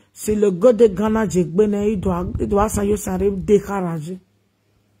ni. Si le go de Ghana je gbe na ido asan yo sare de garage.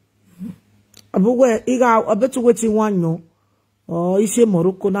 Abuwe iga abetu weti wanyo. Oh ise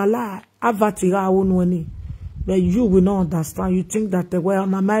Morocco na la avati ga wonu ni. But you will not understand. You think that the way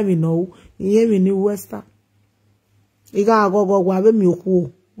na me know, you ni Western. Iga agogo wa be mi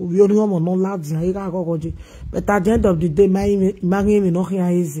oku obi oni omo no lads na iga agogo ji but at the end of the day my me no here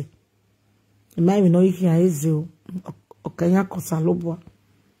easy my me no here easy o kanya kosalobo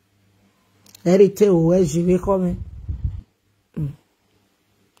erite o eji we come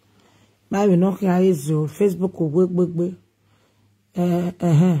my me no here easy Facebook o gbegbe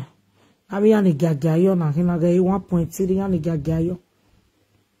abi ya ni gagayo na kina ga 1.3 ya ni gagayo.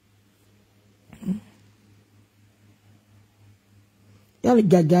 Yani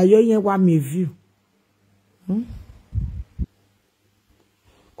gagayo yen wa me view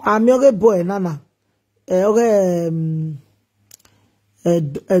kwa mi oge boy nana oge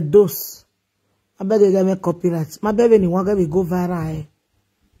dos abege ge me copyright ma bebe ni wa ge go viral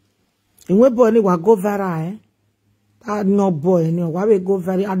inwe boy ni wa go viral that no boy ni wa be go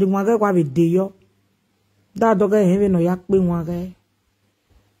viral adi wa ge wa be deyo that doge he no ya pe wa ge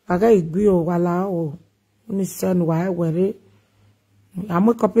aga igbi o wala o ni sen wa were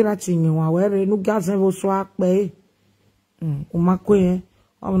I'm copyrighting you where no gas ever swap pay. Umakwe,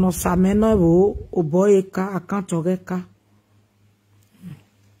 I'm no samena o boy ka account ogeka.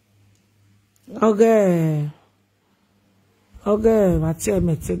 Okay, what's a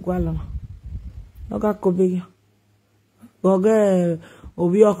metegwala? Oga Kobe. Okay,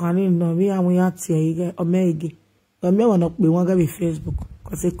 Obio Hanin, no, me and we are tea, or Meggy. But me want to be one with Facebook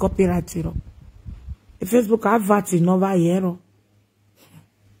because it's copyright. Facebook advert is over here.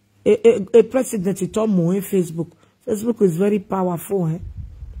 A president is talk more in Facebook. Facebook is very powerful. A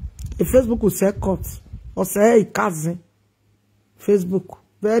Facebook will say cut or say a cousin. Facebook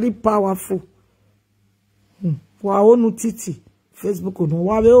very powerful. For our own titi, Facebook no.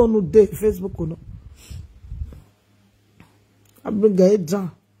 Wa we own day, Facebook no. I bring it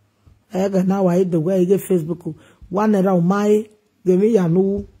down. I got now I the way I get Facebook. One around my give me ya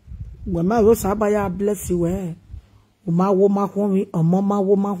no. When my was abaya bless you. Uma woman home or mama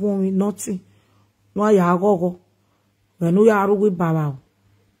woman home nothing. No ya go. When we are with Baba.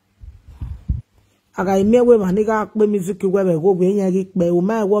 aga imewe maniga akpe music webe go be nya gi pe o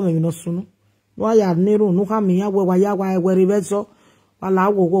ma wo me no sunu no ya niru nu ha mi ya we wa ya wa ewere bezo wala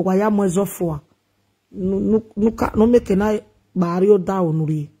wo go wa ya mo ezo fo nu ka no meke na bari o da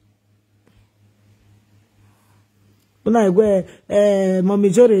onuri una egwe mommy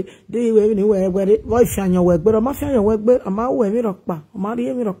jore di we ni we egwe wo fianyo we egbe ma fianyo we egbe ama we mi ro pa ma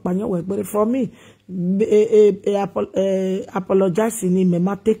ri mi ro pa yan we egbe for me apologize ni me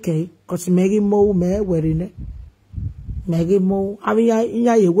ma take cause megi mo me were ne megi mo abi ya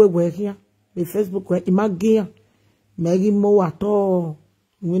ye we here the Facebook we imagia megi mo ato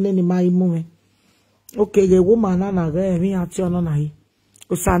wine ni mai mo me okay ge woman na ga mi ati ono na yi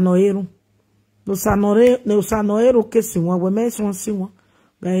usano eru usano eru kesi won we me so si won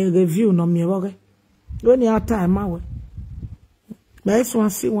ga review no mi wo ge lo ni ata ma we me so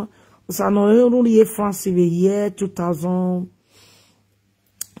si won usano eru ye France the year 2000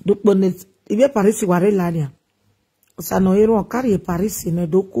 donc bonne il vient Paris ware lania usano eru on carry Paris ne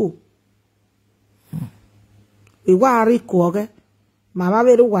doko iwa ari ko ge mama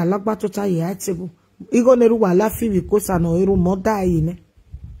be ru wa lagba to ta ye atibu igo ne ru wa la fi bi ko sano eru mo da yi ne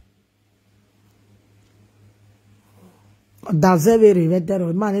daze be re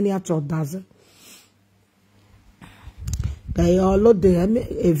vedero ma ne ni ato daze kai olo de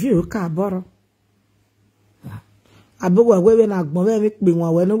e view ka boro abugo we na gbon be mi pe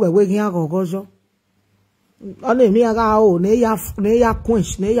won we no we kin akoko so oni mi aga o ne ya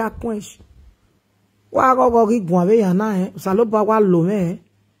quench wa gogo gi gun be yan na salo ba wa lo me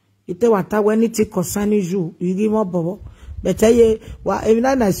ite wa ta we ni ti concerning you igi mo bobo beteye wa emi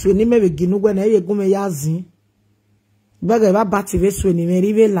na so ni me be ginu gbe na ye gun me ya zin bege ba bati ve so ni me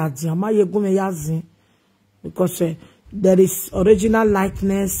rive ladi ama ye gun me ya zin because there is original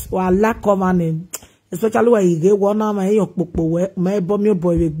likeness or lack of an especially when you get one na me yo popo we me bo mi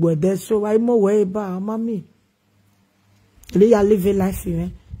boy we gbo de so why mo we ba mami le ya live life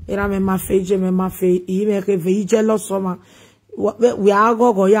me era me ma feje me ma fe I me ke ve jealous ma we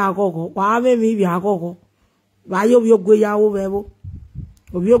agogo ya agogo wa me mi bi agogo wa yo bi ogwe ya wo bebo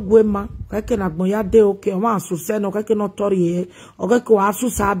obi ogwe ma keke na gbon ya de oke o ma so se no keke no tori e o keke wa su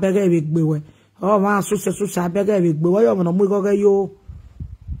sa bege we gbe we o ma su sa bege we gbe we yo mo no mu goge yo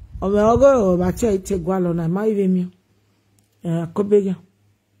o me ogo ba che ite gwalo na ma ibe mi akobega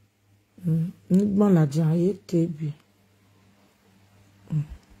ngbon la jan ye tebi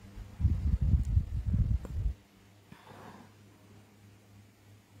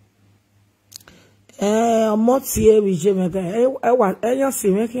ọmọ tí e bi je mega wa eyan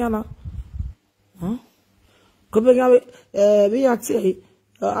si me kiana ko be ga bi ya ti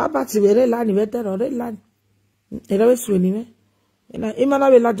abati bere la ni betero re la era we su ni me ina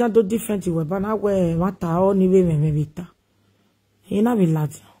imana be la jan do different we ba na we mata o ni be me bita ina be la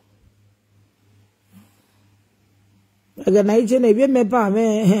aga na ije na bi me ba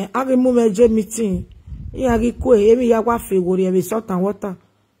me agi mu me je meeting iya gi ko emi ya kwa fe wori e be salt and water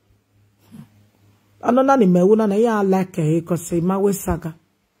anona ni mewu na ya like e ko se ma we saga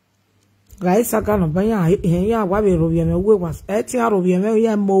ga saga no ba ya wa be ro bi me we was e ti aro bi me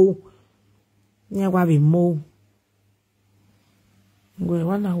ya mo ya wa be mo ngwe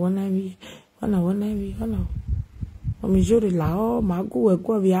wana bi o mi jore la o ma gu e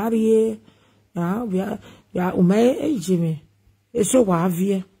ko bi ari ya o me e jime e so wa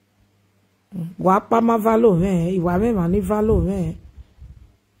vie wa pa ma valo me iwa me ma ni valo me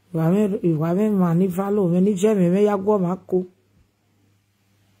Iwa me mani valo me ni je me ya gwo mako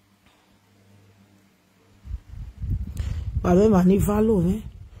wa me mani valo me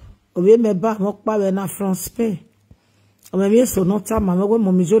obi me ba mo pa we na France pay o me mi so no ta ma me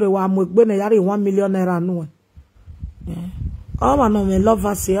mo mi jore wa mo gbe na yari 1 million naira nu o ma no me love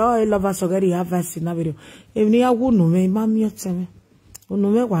us o love us ogeri have us na video e ni awu nu me ma mi oteme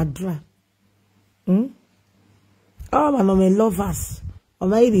onu me wa dry o ma no me love us o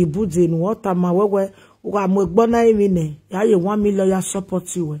ma iri buzi nu water ma wewe wa mo gbo na imi ne ya ye 1 million ya support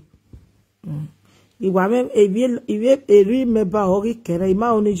we iwa me iwe eri me ba ori kere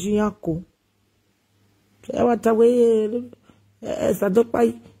ima oni jiyan ko e wa ta we sa do pa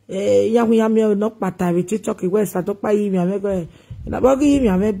ya me no patari TikTok we sa do pa yi mi ame ko na bo gi mi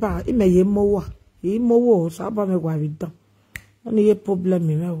ame ba ime ye mo wo sa ba me gwa bi dan oni ye problem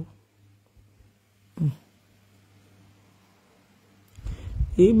mi me o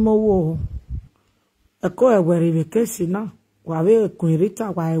imowo eko ewere be kesi na wa be Queen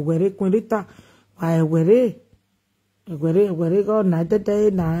Rita wa ewere Queen Rita wa ewere go na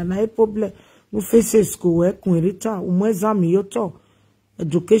dede na problem we face school we Queen Rita exam yoto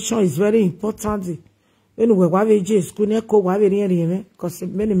education is very important When we have a school, ne ko wa be rien because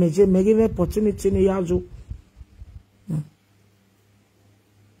many me give opportunity ni yazo.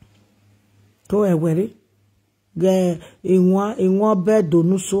 To e were ge inwa bed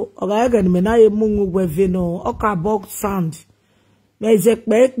no so oga ga ni me na ye mungu we no oka box sound me je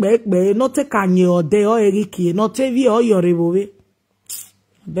pe no te kanye ode o eriki no te vi o Iyore bowe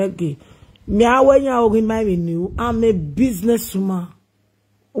beg me awenya o my new. I'm a businesswoman.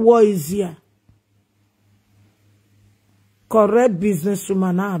 What is here? Correct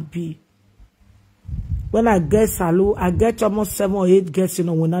businesswoman I be. When I get salon, I get almost 7 or 8 guests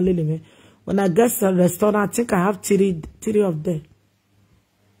in when I live. When I get a restaurant, I think I have three of them.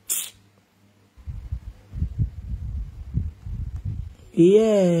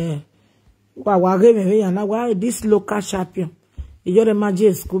 Yeah. Why this local champion? Iyore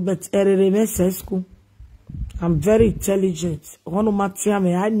magic school, but RMS school. I'm very intelligent.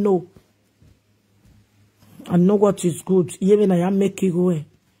 I know. I know what is good. Even I am making way.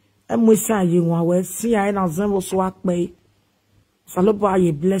 I'm with you. I see I na zembo swak me. Salobo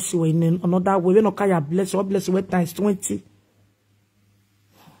I bless you in another way. We no kaya bless you. Bless you times 20.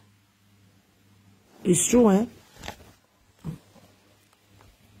 It's true, eh?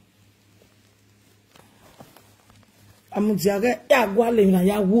 I'm jage ya gwale na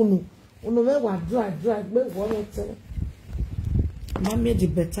ya wunu. Uno me wa dry be wo me tell. Ma me the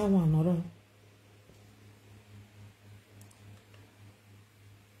better one or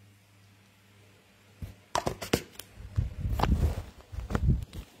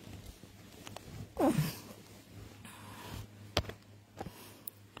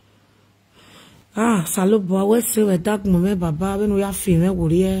Salobo we say we dark moment baba when we are feeling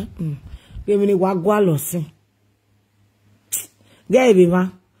we here. We me ni wa gwa lo sin. Ge bi ma.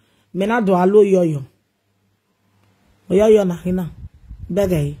 Me na do alo yoyo. Yoyo na hina.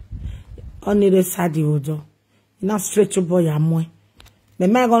 Begay. Oni re sadi ojo. Ina straight to boy amoy. Me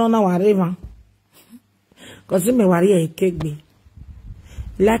go na ware ma. Cause me ware e kegbe.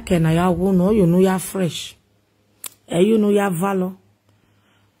 Like na ya wo no you know ya fresh. You know ya valor.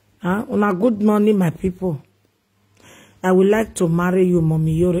 Una good morning, my people. I would like to marry you,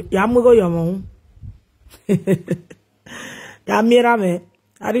 mommy. Ya mugo yo mo. Ya mira me.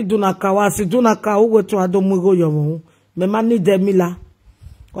 Ari dunaka wasi dunaka ugo to ado mugo yo mo. Me mani demila.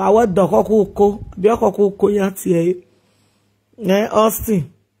 Wa wa dokoko uko. Bi okoko uko ya tie.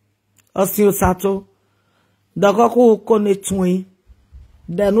 Austin Osato. Dokoko uko ne twin.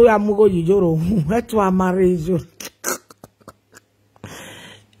 Denu ya mugo yijoro. Eto amare ijo.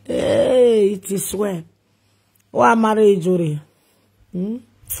 Hey, it is well. Wa marry Iyore.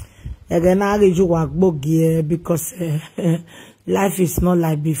 Again, I get you work bogie because life is not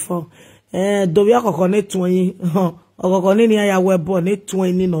like before. Do we akoko ne 20? Okoko ni ya webo ne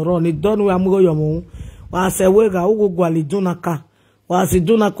 20 no ro ni don we amugo yomo. Wa se wega ugo gwali dunaka. Wa si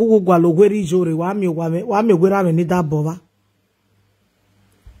dunaka ugo gwalo gweri Iyore wa mi gwera me ni da boba.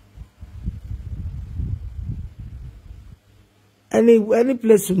 Any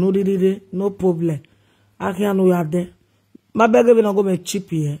place you know no problem. I can know you are there. My beggar will not go me cheap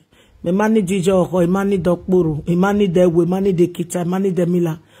here. Me mani jijo ko, imani dokburu, imani de we, imani de kita, imani de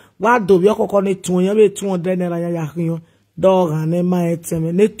mila. What do you call it 20? You 200 naira yakinyo. Dog and ma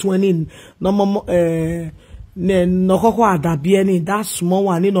eteme. Ne 20 no more ne no koko adabi any that small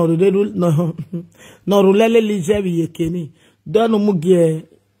one in or no rulele lijebi yekeni. Don't mugie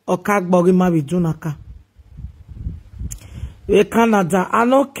or kag bogi ma bi junaka. Canada, I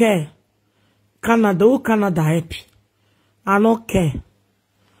don't care. Canada, who Canada happy? I don't care.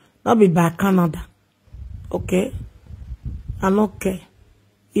 Not be by Canada. Okay? I don't care.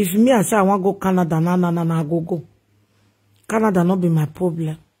 If me I say I want to go Canada, na go. Canada not be my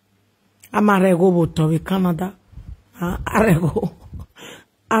problem. I'm a rego to be Canada. Arego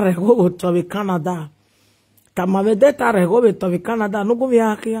to be Canada. Tamame deta rego to be Canada. No go be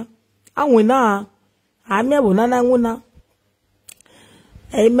here. I wina. I me wuna wuna.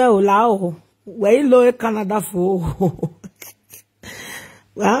 Eme lao, we lo Canada for.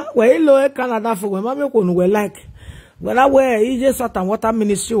 We lo Canada for. We mama ko we like. When I wear EJ Salt and Water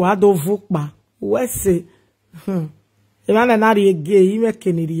Ministry, we do vukba. We say, Emana na ri ege ime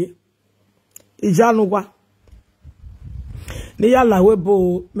keniri. Ijanugwa. Ni yala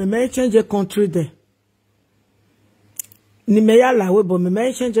webo me change country there. Ni me yala webo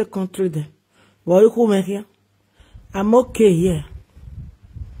me change country there. Boy ku me here. I'm okay here.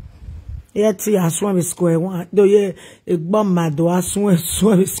 Yet I swam square one. Do ye a bomb mad do I swim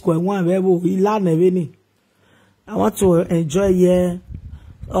square one webo ilana veni. I want to enjoy ye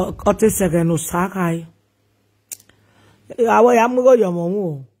ote second Osaka. Awa yamugo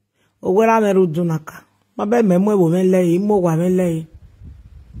yomomu. O wera meru dunaka. ma be me mo wo me le mo wa me le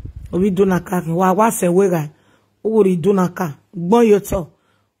obi dunaka wa se wega owori dunaka gbon yo to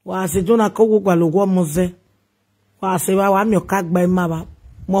wa se dunaka wo gba logo moze wa se wa mi o ka gba ma ba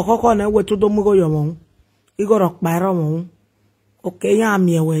mo koko na we to do mu go yo mo igoro pa ro mo okay ya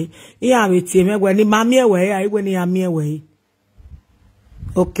mi ewe ya we tie me gwa ni ma mi ewe ya igwe ni ya mi ewe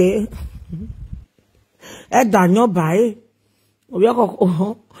okay e danyo bai obi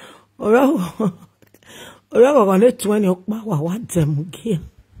koko ne 20 okpa wa dem gi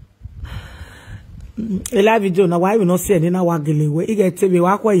ela video na why we no see any na wa gelewe I get tebe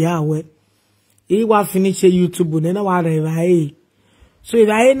wa kwa ya we I wa finish YouTube ne na wa re bai so if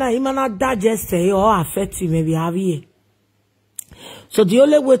I na imana digest or affect maybe have here. So the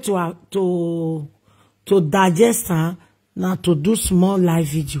only way to digest now to do small live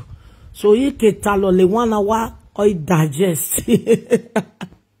video. So you can tell only 1 hour or digest. You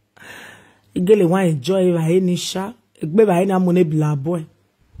get one enjoy by any sha. You be by any money black boy.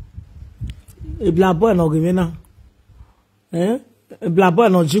 A black boy no give na. A black boy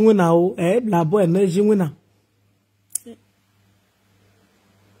no jingwina o. Black boy no jingwina.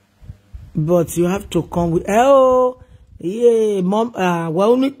 But you have to come with yeah, mom,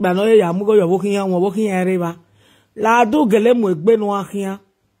 well, Nick Banoy, I'm going to walking on walking area. La do gelem with Benoit here.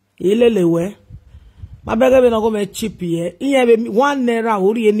 Ilelewe. My beggar will not go make cheap here. He have 1 naira,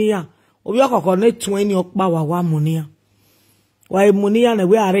 Uriania. Or you can connect 20 of power 1 money. Why money and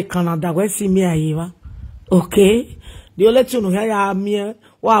we are Canada, where see me a okay. The only two here are me.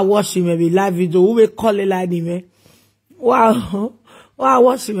 Wow, watching maybe live video. We will call it like me. Wow,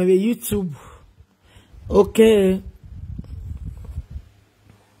 watching maybe YouTube. Okay.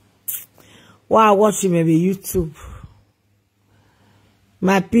 Wow, watching maybe YouTube.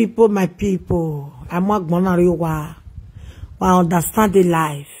 My people, I'm not gonna real wow. Understand the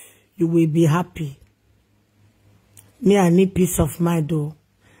life. You will be happy. Me, I need peace of mind though.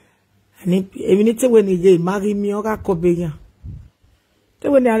 I need when you marry me or Kobeya.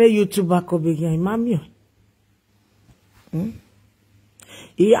 Then when I YouTuber Kobeya, mammy.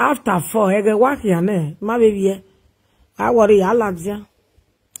 After 4, I get work here, my baby. I worry, I like ya.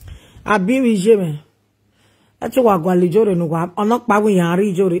 I be with you. That's what I go to no one. I'm not buying a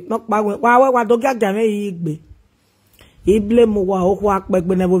rejory, not buying. Why don't get them a be? He blame what walk back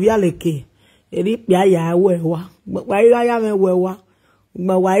whenever we are like it. It ya well, but why I am a well,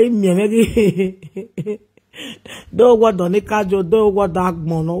 but why me? Do what don't it catch your do what dark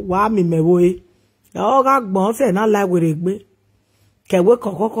mono, why me me way? Oh, God, boss, and I like with it. Can we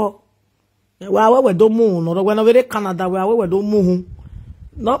coco? Well, we don't moon, or when over Canada, where we don't moon.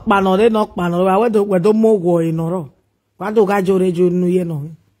 Not banore, we don't move in or what do I do you know?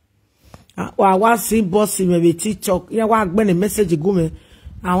 I was see bossy maybe TikTok. Yeah, what when a message go me,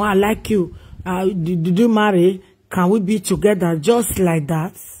 I like you. Did you marry? Can we be together just like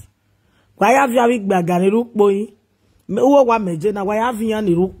that? Why have you big bag rook boy? Me what me jena why have you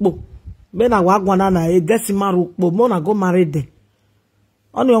any rook book? Ben I walk one and I guess my rook book, mona go married there.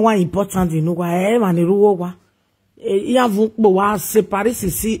 Only one important, you know, why I am and the rook. Il y a vous séparer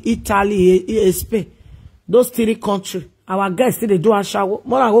ici Italy et Spain. Those 3 countries. Our guys they do a shower.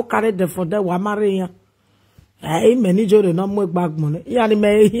 More go carry them for them. Wa marry ya. Many jore no more bag money. Ya ni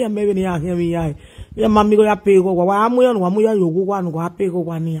me here maybe ni here me ya. Ya mami go ya pay go. Wa amu ya yo go wa no go pay go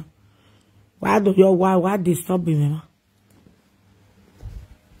wa ni ya. Why do you why disturb me?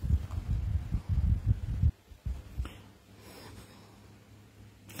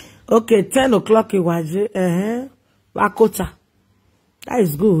 Okay, 10 o'clock it was Wakota. That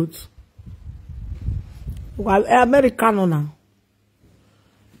is good. Well, Americano now.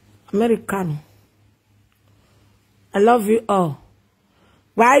 Americano. I love you all.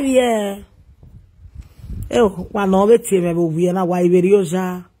 Why yeah? Oh, one of it me we na why very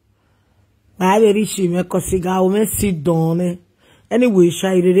oja. Why very she me kosiga o me sit down. Anyway,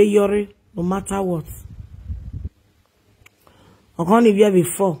 shy Iyore no matter what. I can't even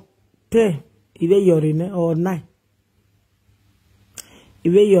before. Iyore ne or 9.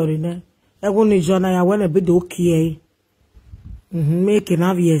 Iyore ne. Egun ni jona ya when e be do okay. Make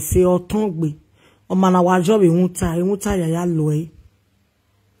na vie se o ton gbe. O ma na wa job ehunta ya lo e.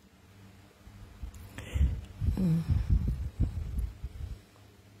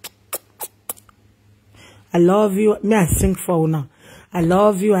 I love you. May I sing for now? I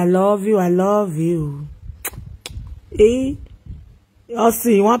love you. I love you. I love you. Eh? You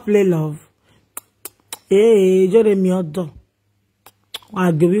see, you want play love? Eh, jore mi odo.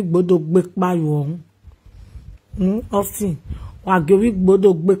 Wa gewi gbodo gbe pa yo ohun. Osin. Wa gewi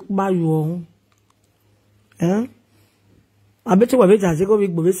gbodo gbe pa yo ohun. Abeti wa beja se ko bi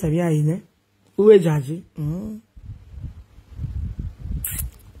gbo be se bi ayi ne. Uwe jaji.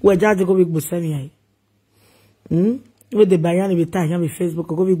 Uwe jaji go big busemi ai. Uwe de bayani bi ta yan bi Facebook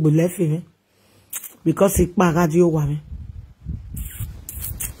go big bu lefi me. Because it pa radio wa me.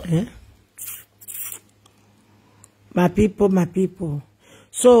 My people.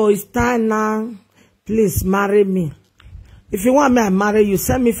 So it's time now. Please marry me. If you want me, I marry you.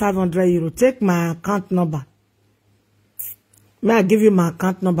 Send me 500 euro. Take my account number. May I give you my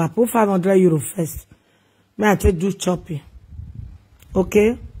account number? Put 500 euro first. May I take do chopping?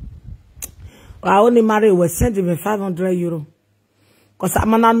 Okay? I only marry you. Send me 500 euro. Because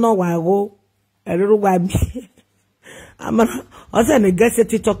I'm not know where I go. A little while. I'm not. Also, I guess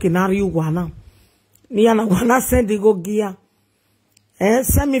it's talking. Are you wanna? Me and I wanna send you go gear.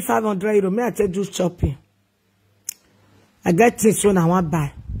 Send me 500 euro. May I take do chopping? I get things when I want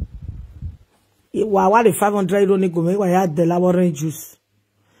buy. What the 500 euro ni go make? I had the orange juice.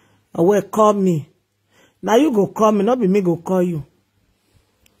 Well, call me. Now you go call me, not be me go call you.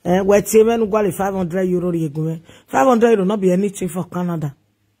 Wait till when go the 500 euro you go. 500 euro not be anything for Canada.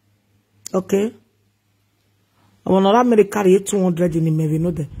 Okay. I want to America carry 200 in the maybe no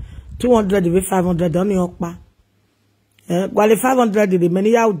there. 200 with 500 only okpa. While the 500 the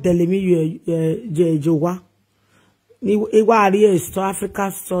many out there me you jowa. Ni iwa area is to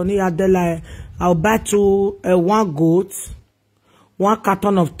Africa store ni adela. I'll buy to 1 goat, 1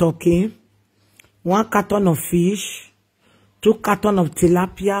 carton of turkey, 1 carton of fish, 2 carton of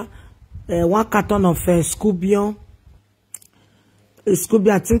tilapia, 1 carton of scubion.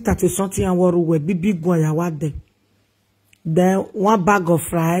 Scubion, I think that is something I want to be big one. I want them. Then 1 bag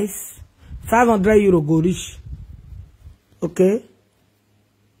of rice, 500 euro go reach. Okay.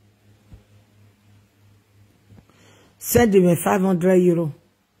 Send me 500 euro.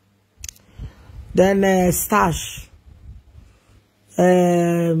 Then stash.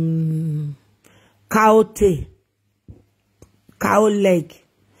 Cow tail. Cow leg.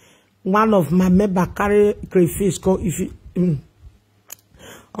 One of my member carry crayfish. If you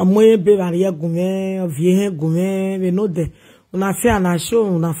amoye be varia gume, vie gume, we know the una fair na show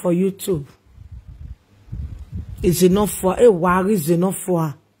una for YouTube. It's enough for a war is enough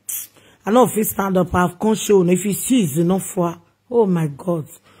for. I know if you stand up, I've come show. If you see, it's enough for. Oh my God.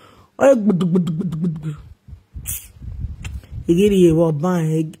 Igiri wo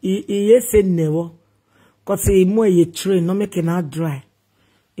ban. Iye say never. Cause he more ye train, no making out dry.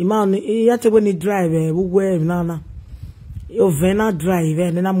 Imagine you have to when you drive. We wear na. You vena drive.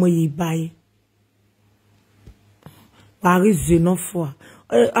 Then I'm where you buy. Paris is enough for.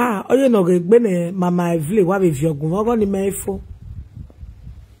 Oh you know, bene mama evli wa be viogun. What gonna me for?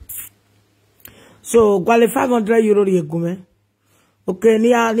 So, gwale 500 euro ye gume. Okay,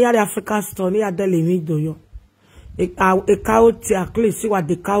 near the African store, near the limit do yo. A coyote, at least see what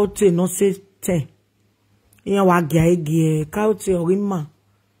the coyote no say 10. Iya wa gia coyote orima.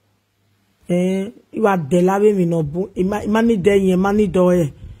 Iwa de lawe mi no bu. Imani de ye mani do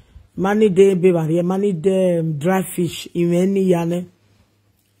ye. Mani de beba ye mani de dry fish. Imeni yane.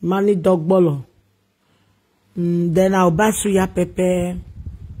 Mani dog bolo. Then I'll buy suya pepper.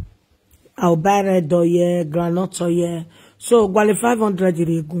 I'll buy red oil, granite oil. So, gwale 500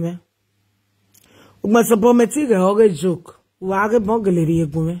 iri gume. Ugma sopo metire oge joke. Wage bongele iri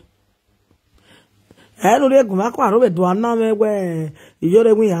gume. Eri gume kwa robe duana me we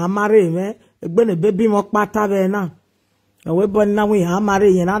Iyore wi amare me egbe ne baby mo pata be na. We bon na wi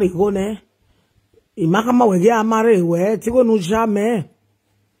amare yen na ri go ne. Imaka ma we ge amare we ti go nu jamais.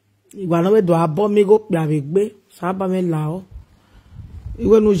 Igba no we do abo mi go pe abegbe. Saba me lao.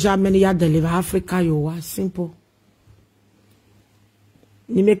 Iwe no jamais ya deliver Africa yo wa simple.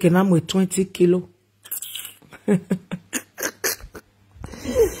 Ni make na mo 20 kilo.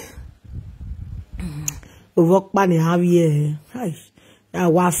 Work pa ni hawie. Ai. I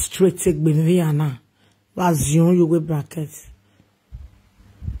was straight take be Viana. Was you with brackets.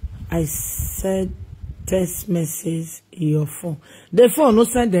 I said text message in your phone. The phone no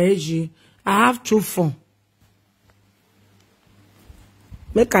send the AG. I have 2 phones.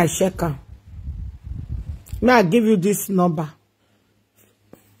 Make I check out. May I give you this number?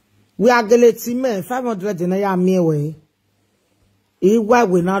 We are getting me 500 in a me way. Why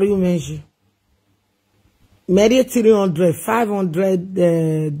we not you mention? Maybe 300,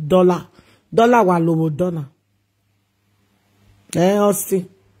 $500 dollar wa lobo dona. Osti.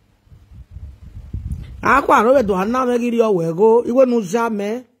 Akwa robe do na me giri owe go. Iwe nu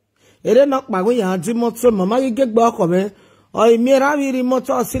jamais. Ere nok pa go yan ti moto mama gi gegbe oko me. O imira wiri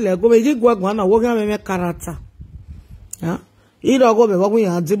moto sile go me gi gwa na wo gan me karata. Ha? Iro go be wo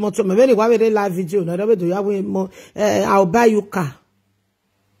yan ti moto me very wa live video na robe do ya we mo I'll buy you car.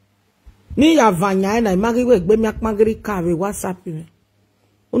 Ni ya vanya na imagi we gbe mi akpagiri ka we WhatsApp me.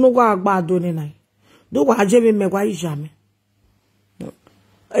 Unu gwa agba ado ni na. Do wa je mi me gwa ija me.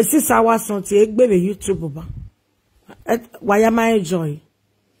 Esi sa wa son ti egbe be YouTube ba. Wa ya ma enjoy.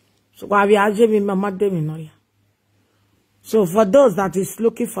 So wa bi aje mi mama de mi no ya. So for those that is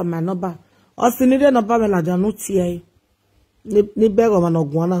looking for my number, also need a number me la janu tie. Ni bego man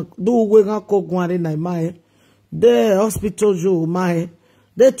ogwana do we gan ko gwan na mai. The hospital jo mai.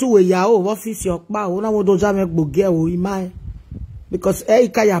 They two way ya o office your pa o na wo do ja me gboge o mai. Because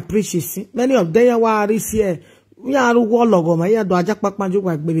ka ya appreciate many of them wa ri here. We are wo logo ma ya do aja papanju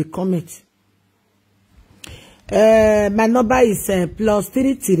gba gbe comment. My number is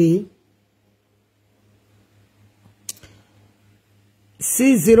 +33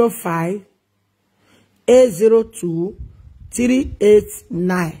 605 802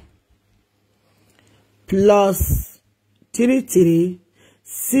 389 +33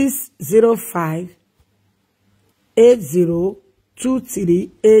 605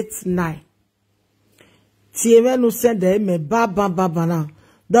 802389. Tieme nu sende me baba na.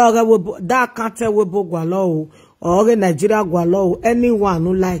 Da we da kante we bo gwalo or Nigeria gwalo anyone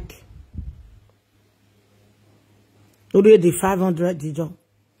who like. Already 500 dijo.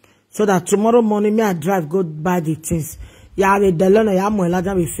 So that tomorrow morning me I drive go buy the things. Ya we delona ya mo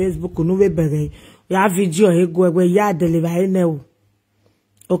elaja be Facebook nu we bere. Ya video he go we ya deliver ene.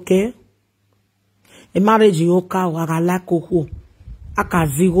 Okay? A marriage yoka wa la koko. Aka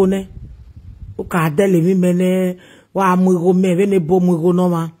vigo ne. Uka dele mi mene wa mwigo me vene bo mwigo no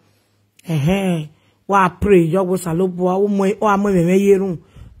ma. Wa pray yo go salobo wa mo me yerun.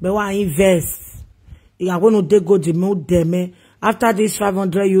 Be wa invest. You are going to take gold me. After this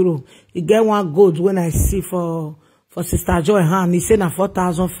 500 euro, you get one gold when I see for Sister Joy hand. He said na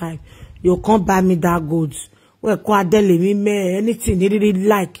 4,500. You can't buy me that gold. Well, quite deli me anything you really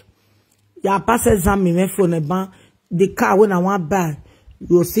like. You pass exam me phone bank. The car when I want buy,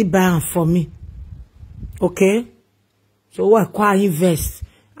 you will see buy for me. Okay? So what quite invest?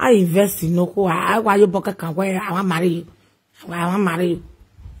 I invest in no why you book can where I want marry you. I want marry you.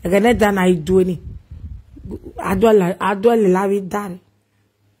 Again that I do any. Adole la vida.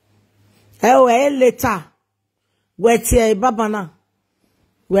 Later. We tie babana.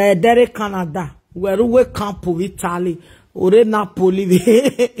 We dere Canada. We camp Italy. Ore Napoli.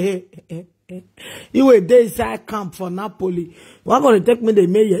 You were there inside camp for Napoli. What gonna take me the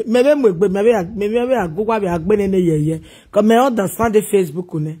mayor? Maybe I go where we are going in the year. Come me understand the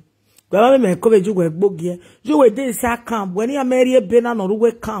Facebook ne. Well, me cover you work book here. You were there inside camp when you marry a bena or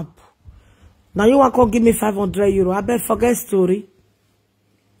we camp. Now you want to give me 500 euro. I bet forget story.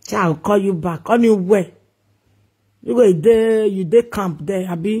 I'll call you back. On your way. You go there, you there camp there.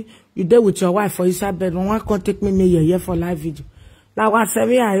 Abi, you there with your wife for inside bed. No one can take me here for live video. Like what I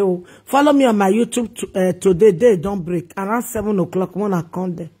say, follow me on my YouTube today. Day don't break. Around 7 o'clock when I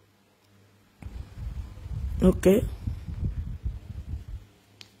come there. Okay.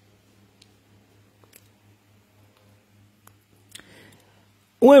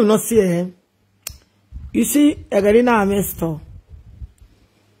 We will not see him. You see, Egarina Amesto.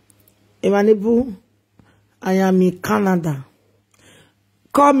 Emanibu, I am in Canada.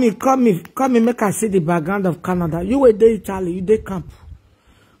 Call me, make I see the background of Canada. You were there, Italy, you there camp.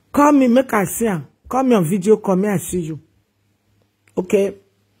 Call me, make I see her. Call me on video, call me, I see you. Okay?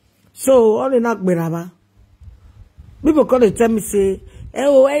 So, all in Akberaba. People call to tell me, say,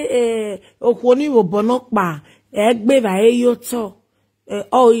 Okwoni wo bonokba, Egbe va yoto.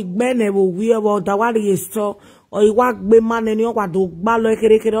 Oh, igbene wo wi wo da wari yesto o iwa gbe mane ni o wa do gba lo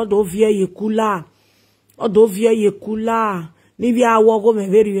kerekere o do vie yekula ni bi awo go me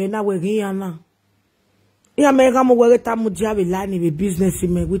veri na we kin na ya me ga mo we ta mu dia be la ni be business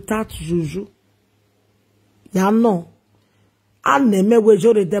me without juju ya no ane me we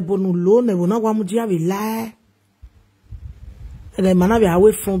jore de bonu lo ne wo na wa mu dia be la ele mana be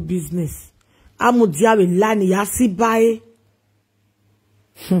away from business amu dia be la ni ya si bae.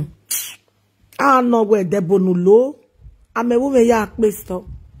 I know where the bonulo. I'm a woman ya pesto.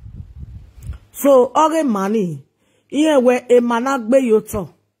 So, all money. Here where a manag be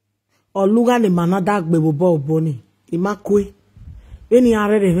yoto. Or lugan a manadag be bo boni. Imakwe. When you are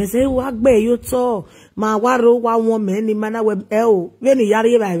ready, say, what be yoto? Ma waro wa woman, ni mana web el. When you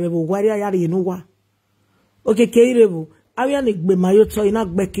yari by rebu, where yari no wa. Okay, Kiribu. I will be my yoto in a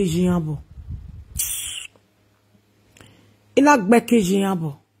becky jiabo. Ina gbeke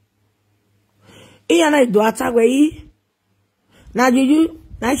jiabo. Iya na do atagwe yi. Na juju,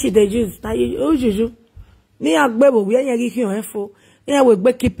 na shi de juice, na juju. Ni agbebo we yan gi kion efo. Iya we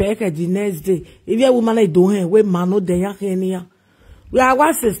gbeke pe ke the next day. If you woman na do hen we mano de yan hen ya. We are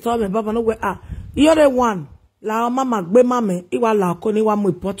one sister me baba no we Iyore one la mama gbe mame iwa la ko ni wa mu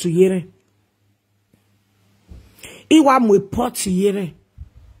report Iyore. Iwa mu report Iyore.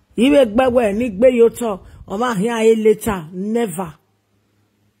 Iwe gbe we ni gbe yo to o ma hia e later never.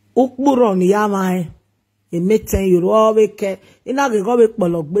 Ukpuro ni ya ma e meten euro we ke ina ge go be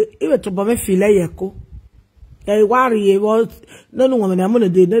pologbe iwe to bo me file ye ko. E wari e wo no no me na mo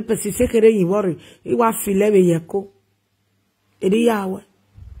de no pesi sekere yin wori iwa file we ye ko. Eri yawe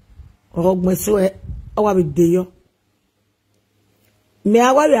ogbe so e awa be de yo me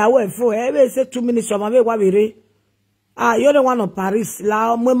awa be awa fo e be say 2 minutes o ma be wa be re you're the one of Paris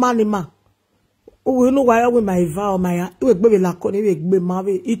la mo manima o we no wa we my va o my we gbe be la ko ni we gbe ma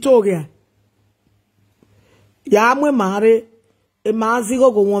be itoria ya mo mare e ma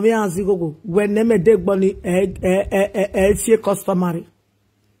zigogo won me azigogo we ne me de gbo ni sie customary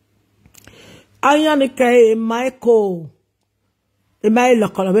anya ni kai Michael Ema ile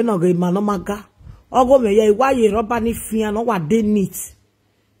kolobe no ge mano maga ogo me ye iwaye roba ni fian no wa de neat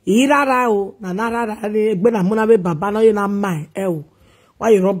irara o na narara ni egbe na muna be baba no ye na mai o wa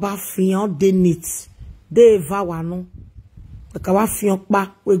ye roba fian de neat de va wa no ka wa fian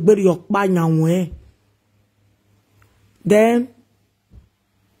pa we gberi opa nyanwe then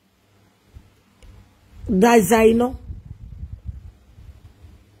dazaino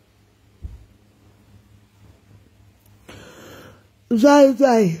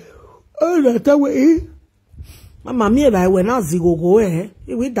Zai. Oh, that way. Mama, me by when I zigo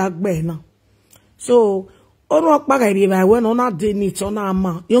we that be na. So, ono akpagari by when on a day it on a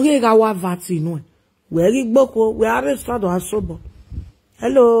ma. You get our vati no. Where you boko, we are restaurant or sober.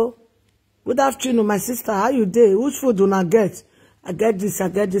 Hello. Good afternoon, my sister. How you day? Which food do I get? I get this.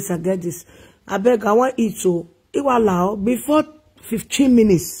 I beg, I want eat so. It will allow before 15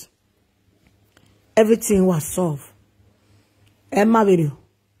 minutes. Everything was solved. Emma video.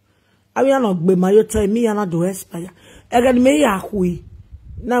 I will not be my time me and do expire. Again, me ya hui.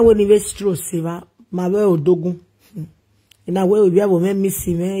 Now when you stro seva, my way o dogun. In a way we have men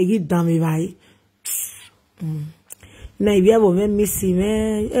missing me, you damn me by. Now we have men missing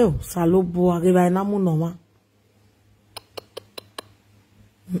me, oh, salobo, I give I namu noma.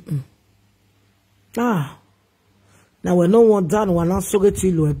 Now when no one done, one not so get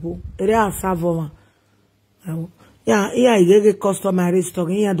you loebo. It is savoma. Yeah, I customary stock.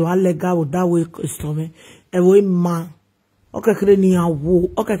 Yeah, do alega with that way customer. Ewe ma. Oka kre ni awo.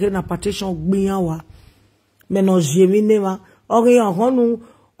 Oka kre na partition gbiyan wa. Menonje mi nema. Oke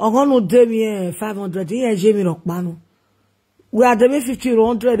ohonu demi 500. Yeah, jemi rokpa no. We are demi 50 euro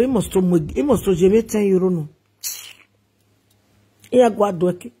 100. It must to jemi 10 euro no. Yeah, gwa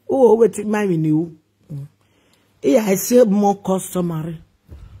doki. Oh, wait, my menu. Yeah, I see more customary.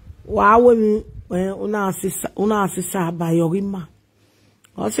 Wow, una assisa ba yorima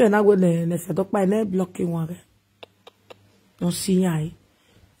o se na go ne se to pa ne blocking wa re no si ai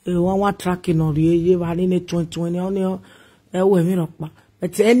e won wa tracking on ye wa ni 2020 on e we mi ro pa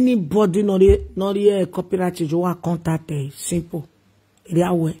but anybody no the copyright jo wa contact simple ri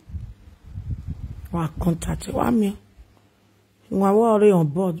awe wa contact wa mi wa wa re on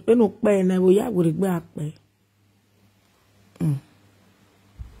board enu pe na wo ya wo re gbe ape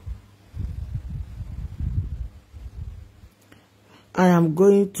I am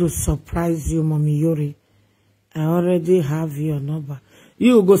going to surprise you, Mommy Iyore. I already have your number.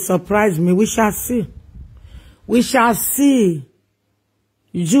 You go surprise me. We shall see. We shall see.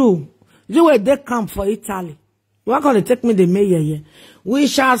 You were they come for Italy. You are going to take me the mayor here. We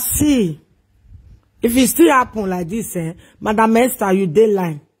shall see. If it still happen like this, Madam Esther, you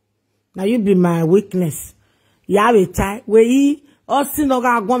dayline. Now you be my weakness. You have a tie. We also no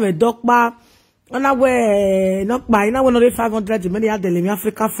go me dokpa. Ona we not buy na we no 500 many ya dele mi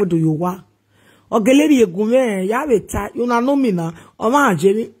Africa food you wa ogeleri egume ya we ta you na know me na o ma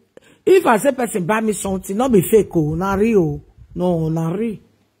je if I say person buy me something not be fake o na real no na real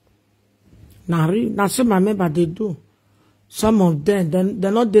na so my member they do some of them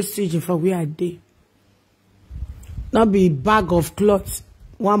they're not decision for where I dey not be bag of clothes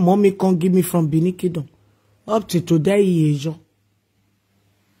one mommy can give me from Benin Kingdom up to today years.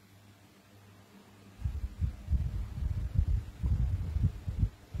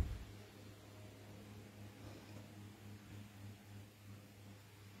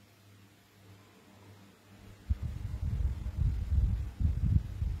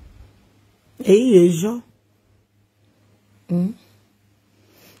 Ejo.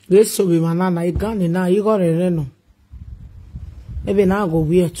 This be manana igani na Iyore reno. Maybe now go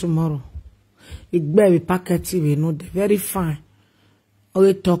wear tomorrow. Igbe be packet we no very fine.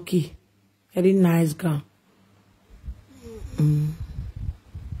 Owe turkey. Very nice girl.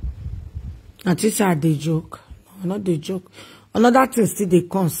 I think I dey joke. No, not the joke. Another thing still they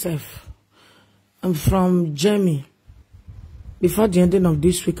conserve. I'm from Jamie. Before the ending of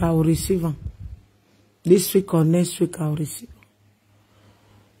this week, I will receive them. This week or next week, I will receive them.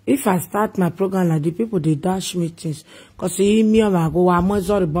 If I start my program like the people, they dash me things. Because he me I go, I'm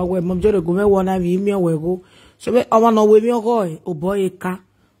sorry about where mom just go me one time he me we go. So I want to we me go. Oh boy, ka.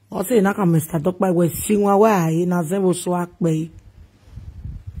 I say na come start up by we sing wa we na ze wo so akpe.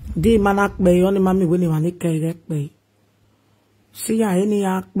 Di man akpe oni mami we ni mani kere akpe. See ya any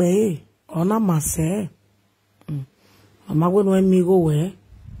akpe. Ona mase. Ama we no mi go we.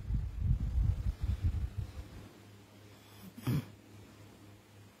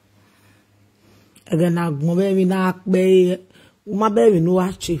 Again, I go baby na akpe. Uma baby no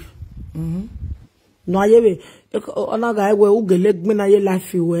achieve. No ayebe. Ona guy we ugele gbe na ye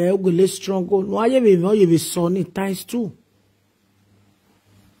life we ugele strong go. No ayebe no ye be sonny times 2.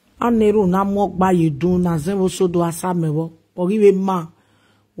 Aneru na mo gba ye dun na zen wo so do asa mewo. Ogiwe ma.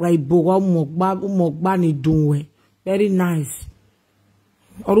 Wa ibowa mo gba ni dun we. Very nice.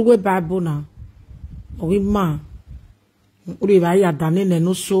 Oruwe Bible na. Ogi ma. Uri ba ya dane ne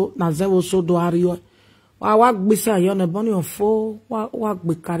no so na zen wo so do ariyo. Wa gbe sa yo ne boni ofo wa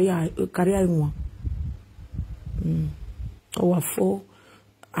gbe career won. Wa fo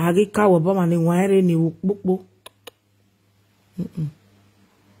agi ka wo ba ma ni wan ere ni popo.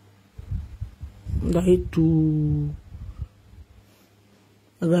 Ndahi tu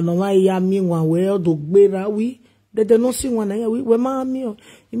aga no ma ya mi wan we do gbera wi dede no si wan na ya wi we ma mi o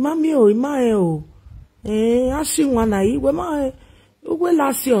ima e o a si wan na yi we ma we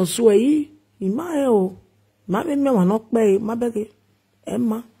la si o so yi ima e o ma be mi wan no pe ma be ke e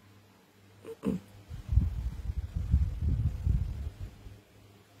ma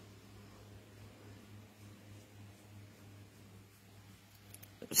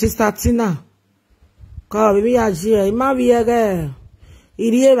Sister Tina ko bibi ya ji e ma bi ege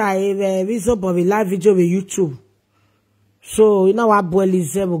iriye ba e bi so bo bi live video be YouTube so ina wa bo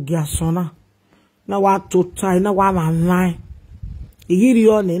elize bo giasona na wa total ina wa online igiri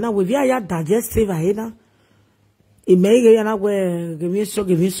one na we via ya digestive ina imege ya na we give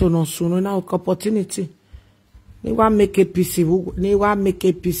me so no suno na opportunity ni wa make a peace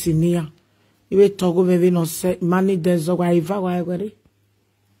ni ya iwe togo be no se mani dezo wa iva wa egere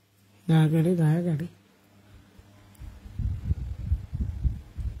na gare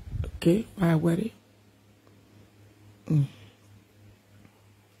okay, I worry.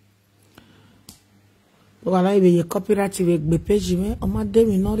 Wala ibe ye cooperative gbe page me o ma de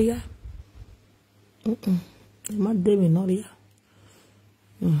mi noria. Ma de mi noria.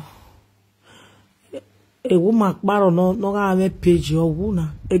 E wo ma paro no ga me page o wu na.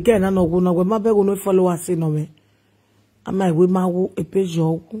 Again na no wu na we ma be go no followers no me. Ama we ma wu e page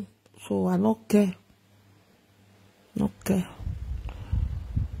o wu. So I no care. No care.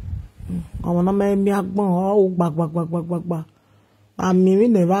 Àwọn ọmọ mi agbon o gbagba ami mi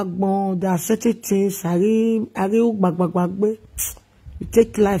never agbon there are certain things ari gbagba gbe you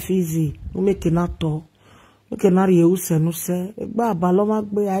take life easy you make it not to make it not you se no se gba ba lo ma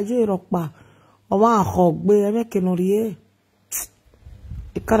gbe aje ropa o ma kho gbe e make no rie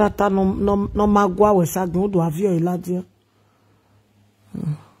e karata no magwa we sagun do avio ilaje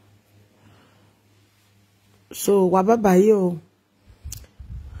so wa baba yi o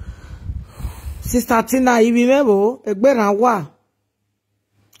Sister Tina ibi mebo egberan wa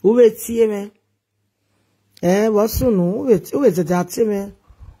uwe tie me wo sunu uwe tete ati me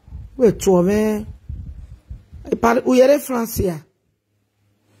uwe to me e par Iyore France ya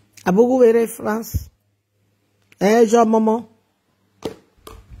abugu were France jo momo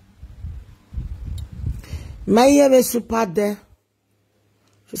maye be super de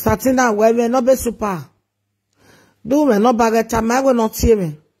Sister Tina we me no be super do me no bagata ma we no tie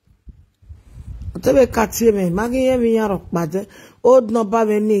me Otebe katie me magi ye mi yaro pade old no ba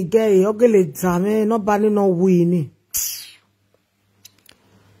me ni ge ogele dame no ba ni no wi ni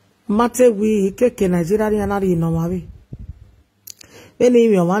mate wi keke Nigeria ni anari no ma bi eni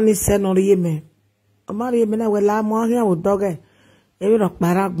mi o ma ni se no ri me o ma ri me na we la mo ahia o doge e mi ro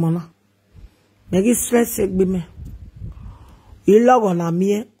para gbona megi stress egbe me ilogo na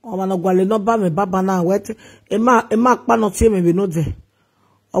mi o ma no gwale no ba me baba na wet e ma pa no tie me bi no de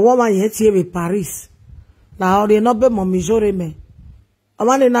Owo ma yen ti e Paris na ori no be mo mi jore me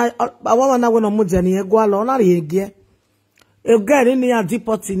amane na awo ma na we no mu je ni ego alo na re ege ege ni ya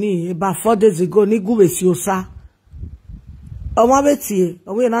deport ni about 4 days ago ni gube si osa o ma be ti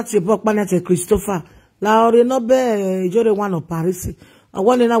o we na ti bo pa net Christopher la ori no be jore one of Paris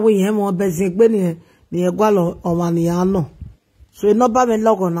awo ni na we yen mo be zin gbe ni ego alo o ma ni ya no So no ba me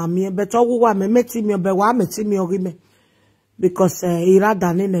log on me, but all wa me meti me be wa meti me orime. Because ira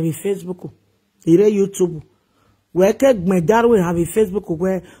dane na be Facebook, ire YouTube. We ke gmegaru have Facebook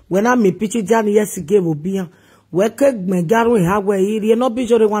where when I me picture jan yes give obi. We ke gmegaru have where ire no be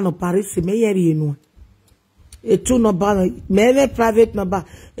jore one of Paris me yeri enu. E two number me private number.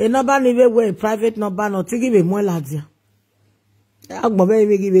 E number ni we private number no ti give mo ladia. Agbo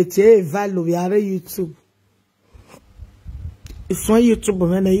be give it e value we are YouTube. It's on YouTube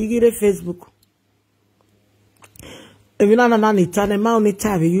man you give Facebook. If you don't know it, then ma only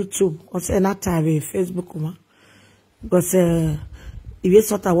type YouTube or say not type Facebook ma. Because if you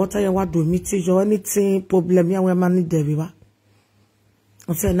sort of what you want to meet or anything problem you want money there we ba.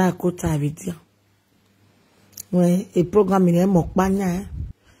 I say na go type it. When a program in mokpanya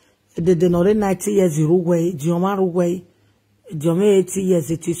de no 90 years ruwe, dioma ruwe, dioma 80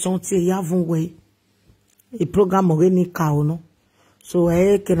 years it is something yavun way. A program ogeni ka ono. So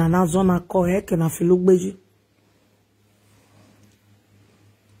ke na zona ko ke na filugbeji.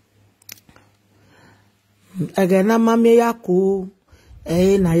 Agena mami yaku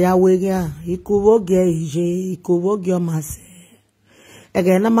na ya wega ikuboge ije ikuboge omase.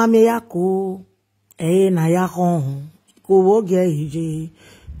 Agena mami yaku na ya hon ikuboge ije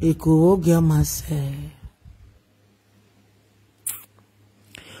ikuboge omase.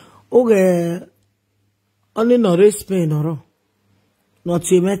 Oge only no respect no no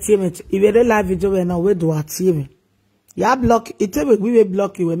time ibere live video na we do atime. Ya block it we will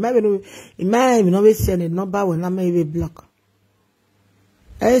block you. Maybe no we send a number when I may block.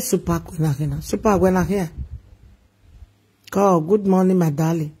 Hey super when here. Call good morning my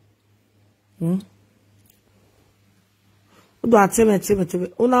darling. Do atime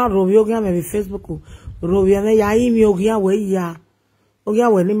una rovio gya me Facebook rovio me ya imi ogya we ya ogya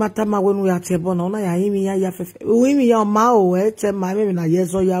we ni matama when we atebo na una ya imi ya fefe we imi ya ma o e che ma me na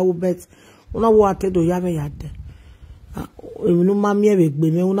yeso ya u bet una wo atedo ya me ya de. Unu mamie be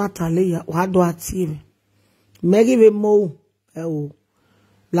gbe me una tale ya wa do ati me megi be mo o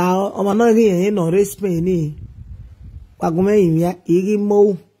la o ma no ri no respect ni wagume yin igi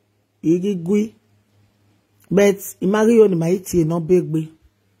mo igi gui but imagi yo ni mai ti no be gbe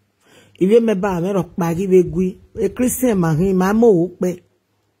iwe me ba me ro pa gi be gui e Christian ma hin ma mo o pe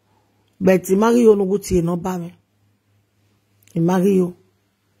but imagi yo no guti no ba me imagi yo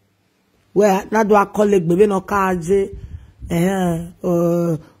we na do akole gbe no ka aje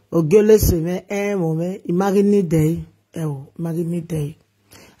ogele seme mo me imagine day imagine day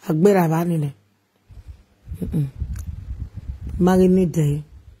agbera ba ni ne imagine day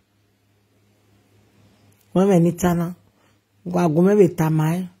wọ́n me ni tana gwa gume be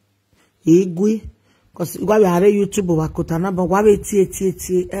tamai igui cause gwa be are YouTube wa kotana bo gwa be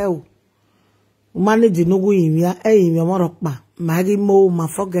tie manage nugu yimia yimia mo ropa magi mo ma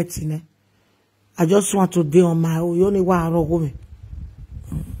forget ne. I just want to be on my own. You only want to go me.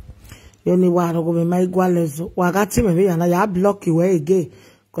 You only want to go me. My gwalezo. Wagati me ya na ya block you way again.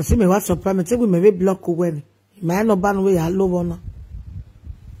 Cause me was surprise me. Take me be block you when. My no ban way ya lobo na.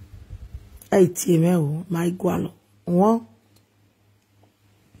 Ay ti me o. My gwalo. Wo.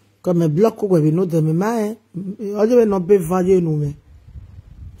 Cause me block you we no de me ma. Oje we no be value no me.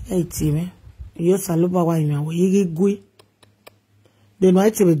 Ay ti me. Yo saloba wa imi awo yigi gui. They no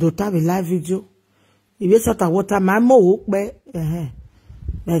ite be do ta be live video. If you sort of water my mo but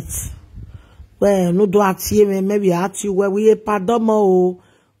well no do ati me maybe ati where we pardon mo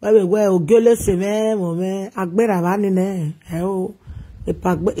where we ogele se me mo me agbera ba ni ne o e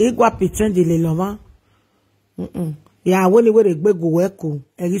pagbe igwa pretend le lo ma ya woni we gbe go we ko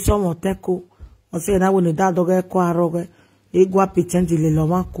e ri so mo te ko o se na woni da doge ko aroge igwa pretend le lo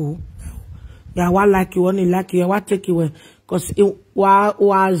ma ko ya wa like you woni like you wa take you cause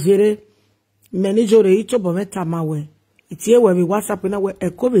wa zere menijore ito bo meta mawe itie we mi WhatsApp na we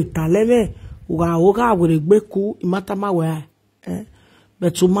ekobe taleme wa oga were gbeku imata mawe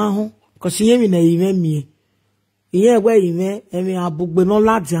betuma ho cause yen mi na yime mi iye we yime emi abugbe no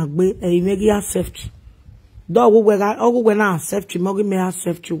ladi agbe yime gi accept do ogwe na accept mo gi me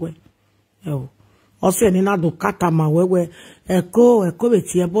accept we o se ni na do kata mawe we ekobe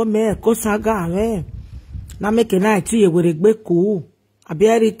tie bo me eko saga we na meke na ti ye were gbeku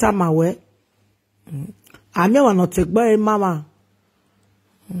abi Rita mawe Ame wana tegba mama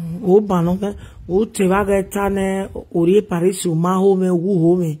o bano o te waga tane ori Paris o ma home wu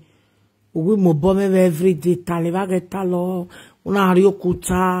home o mo bome every day tale waga talo una ari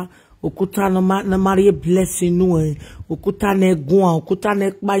okuta no mari blessing nu okuta na egun okuta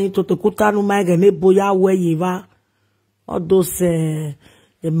na pa yin to okuta nu ma ge ne boya we yiva all those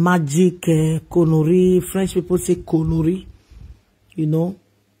magic konori French people say konori you know.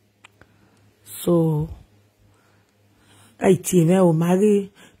 So I tieme o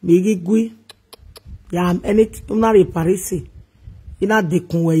mari migi gui ya anything una reparisi ina de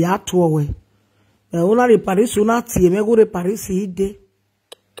kunwe ya to we una reparisi una tieme go reparisi ide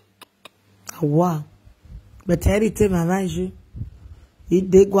awa beterite manage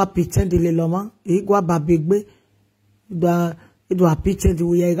ide gwa pretend le loma igwa babegbe do pretend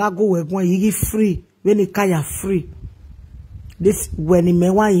we ga go we gwan yi free when it kaya free this when me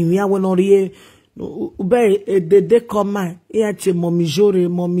wan yin ya we no re ube de come ya che momijore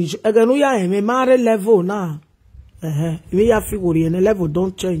egenu ya me mare level na we ya figure in level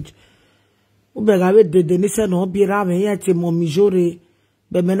don't change ube ga we de ni se no bi ra me ya che momijore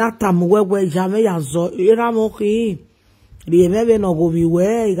be me na tam wewe jame ya zo ira mo ki ri me be no go bi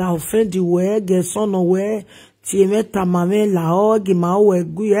we ga offend we ge so no we ti me tamame la o gi ma we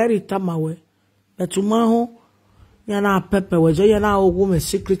gu ya ri tamawe betuma ho yana pepe we je yana ogu me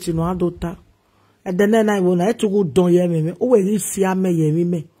secret no adota edene na iwo na etugu don ye me o we ri si ame ye mi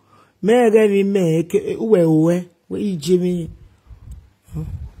me re mi me ke we ije mi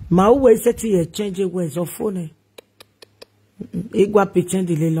ma we se ti ye change we so phone igwa pretend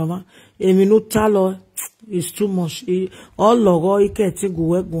le loma emi no talo is too much all logo ike ti gu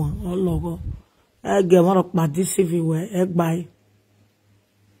we gun all logo ege mo ro pa disivi we egbai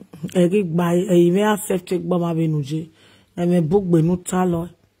egi gbai me accept gba ma benuje eme bugbe no talo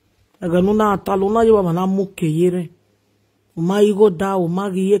ege no na talo na yo ma na muke yere o ma igo da o ma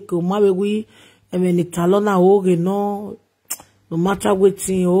gi yeke o ma we wi eme ni talo na oge no no matter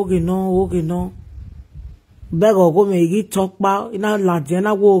wetin oge no bego go me gi tokpa ina la je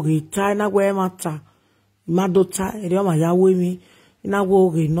na wo oge ta ina gwe mata ma do ta ere o ma ya we mi ina wo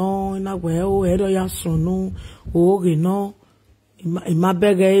oge no ina gwe o ere ya sunu oge no ima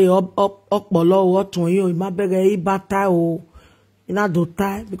bege opolo otun yo ima bege ibata o ina do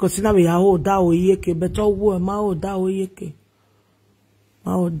ta because ina be ya o da o yeke beto wo ma o da o yeke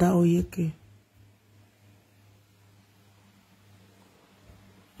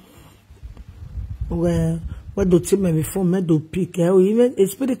we do ti me before me do pick o even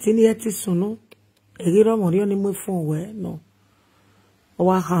spirit ni eti sunu egiro mo ri oni mo fun we no o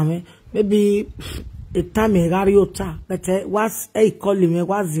wa ha me maybe the time gari ota but was call me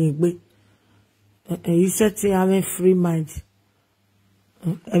was zingbe you said to have a free mind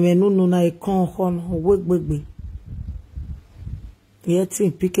e no na e kon hon we gbegbe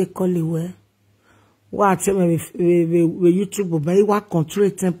yeti pick call we wa te me YouTube ba wa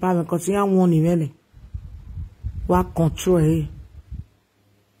control temper me cause ya won ni mele wa control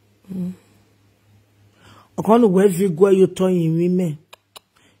okonu we vi go you to yin mi me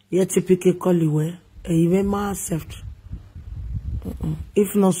yeti pick call we even ma accept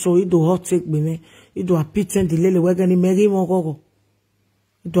if not so it do hot take me it do a pretend the lele we gani meri mo gogo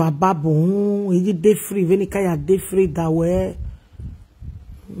it do a babu it dey free veni kaya dey free that way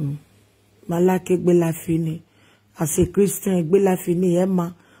malake gbe la fini as a Christian gbe la fini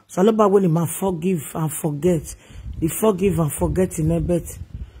ema so lo ba we ni ma forgive and forget the forgive and forget in a bet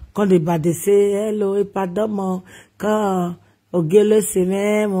quand they ba de say hello e pardon mo ka ogele se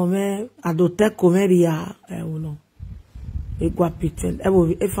me mo me adote comeria uno egwa pretend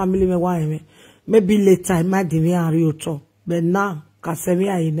e family me wa me maybe later I might be ari oto but now kasemi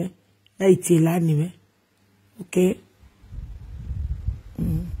aine e ti la ni me okay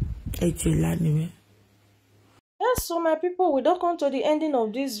e ti la ni me. Yes, so my people, we don't come to the ending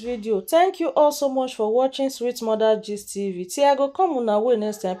of this video. Thank you all so much for watching Sweet Mother Gist TV. Till I go come on our way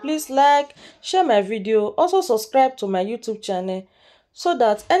next time. Please like, share my video, also subscribe to my YouTube channel so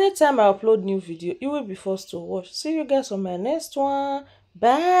that anytime I upload new video, you will be first to watch. See you guys on my next one.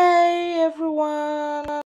 Bye everyone.